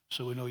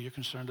 So we know you're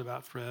concerned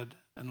about Fred,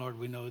 and Lord,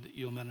 we know that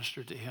you'll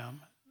minister to him.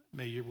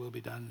 May your will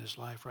be done in his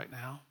life right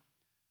now.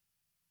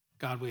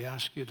 God, we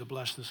ask you to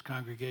bless this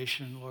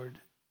congregation, Lord.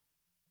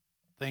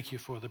 Thank you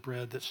for the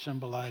bread that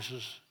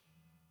symbolizes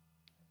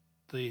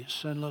the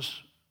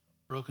sinless,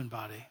 broken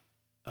body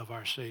of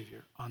our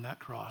Savior on that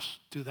cross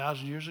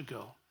 2,000 years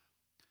ago,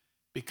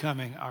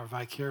 becoming our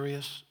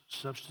vicarious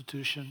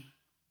substitution,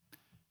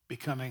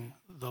 becoming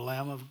the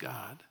Lamb of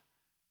God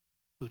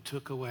who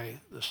took away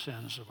the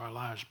sins of our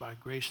lives by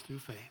grace through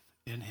faith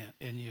in him,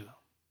 in you.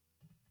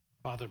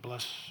 Father,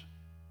 bless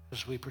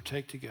as we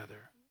partake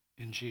together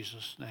in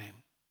Jesus'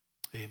 name.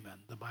 Amen.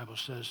 The Bible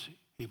says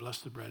he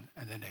blessed the bread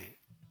and then ate it.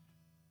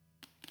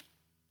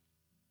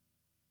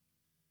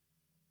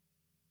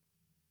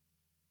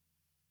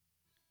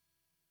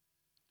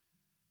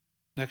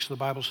 Next, the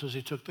Bible says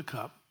he took the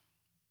cup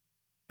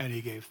and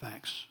he gave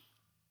thanks.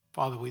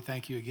 Father, we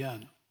thank you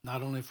again,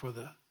 not only for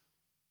the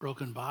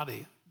broken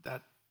body,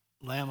 that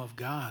Lamb of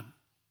God,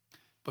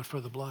 but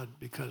for the blood,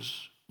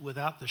 because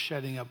without the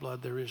shedding of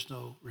blood, there is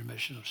no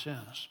remission of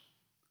sins.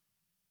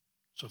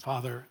 So,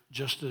 Father,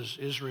 just as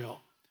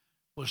Israel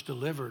was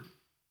delivered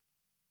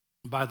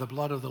by the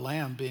blood of the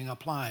Lamb being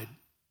applied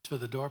to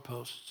the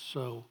doorposts,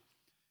 so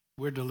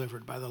we're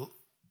delivered by the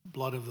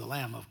blood of the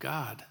Lamb of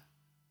God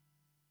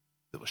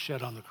that was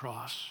shed on the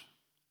cross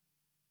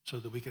so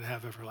that we could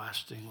have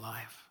everlasting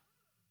life.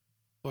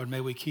 Lord,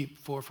 may we keep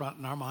forefront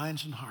in our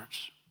minds and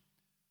hearts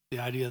the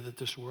idea that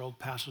this world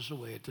passes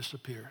away, it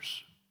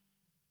disappears.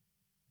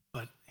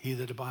 But he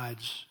that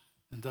abides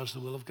and does the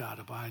will of God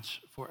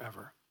abides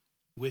forever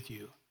with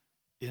you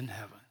in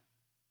heaven.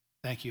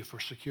 Thank you for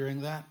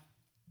securing that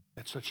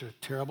at such a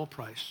terrible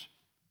price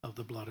of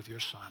the blood of your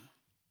Son.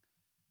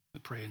 We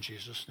pray in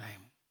Jesus'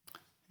 name.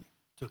 He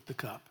took the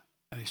cup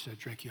and he said,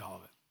 drink ye all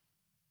of it.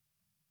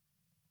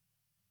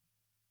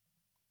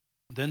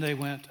 Then they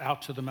went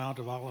out to the Mount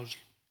of Olives.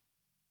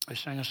 They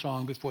sang a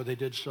song before they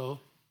did so.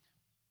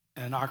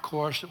 And our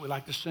chorus that we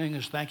like to sing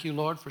is, thank you,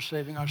 Lord, for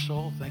saving our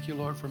soul. Thank you,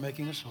 Lord, for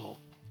making us whole.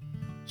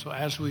 So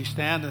as we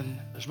stand, and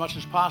as much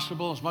as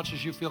possible, as much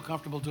as you feel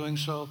comfortable doing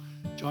so,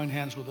 join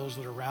hands with those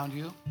that are around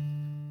you,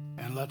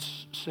 and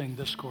let's sing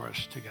this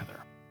chorus together.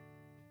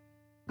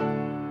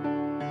 Thank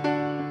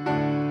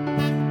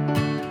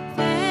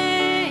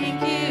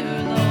you,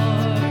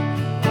 Lord,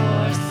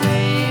 for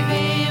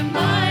saving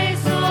my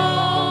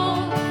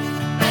soul.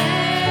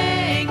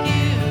 Thank you.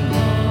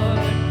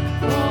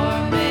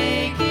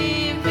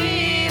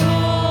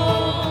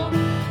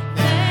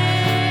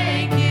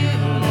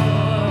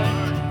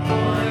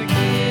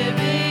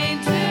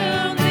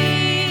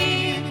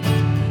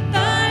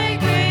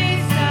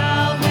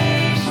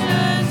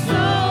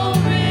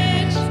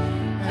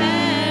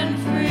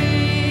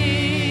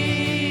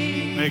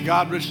 May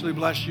God richly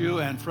bless you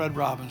and Fred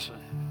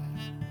Robinson.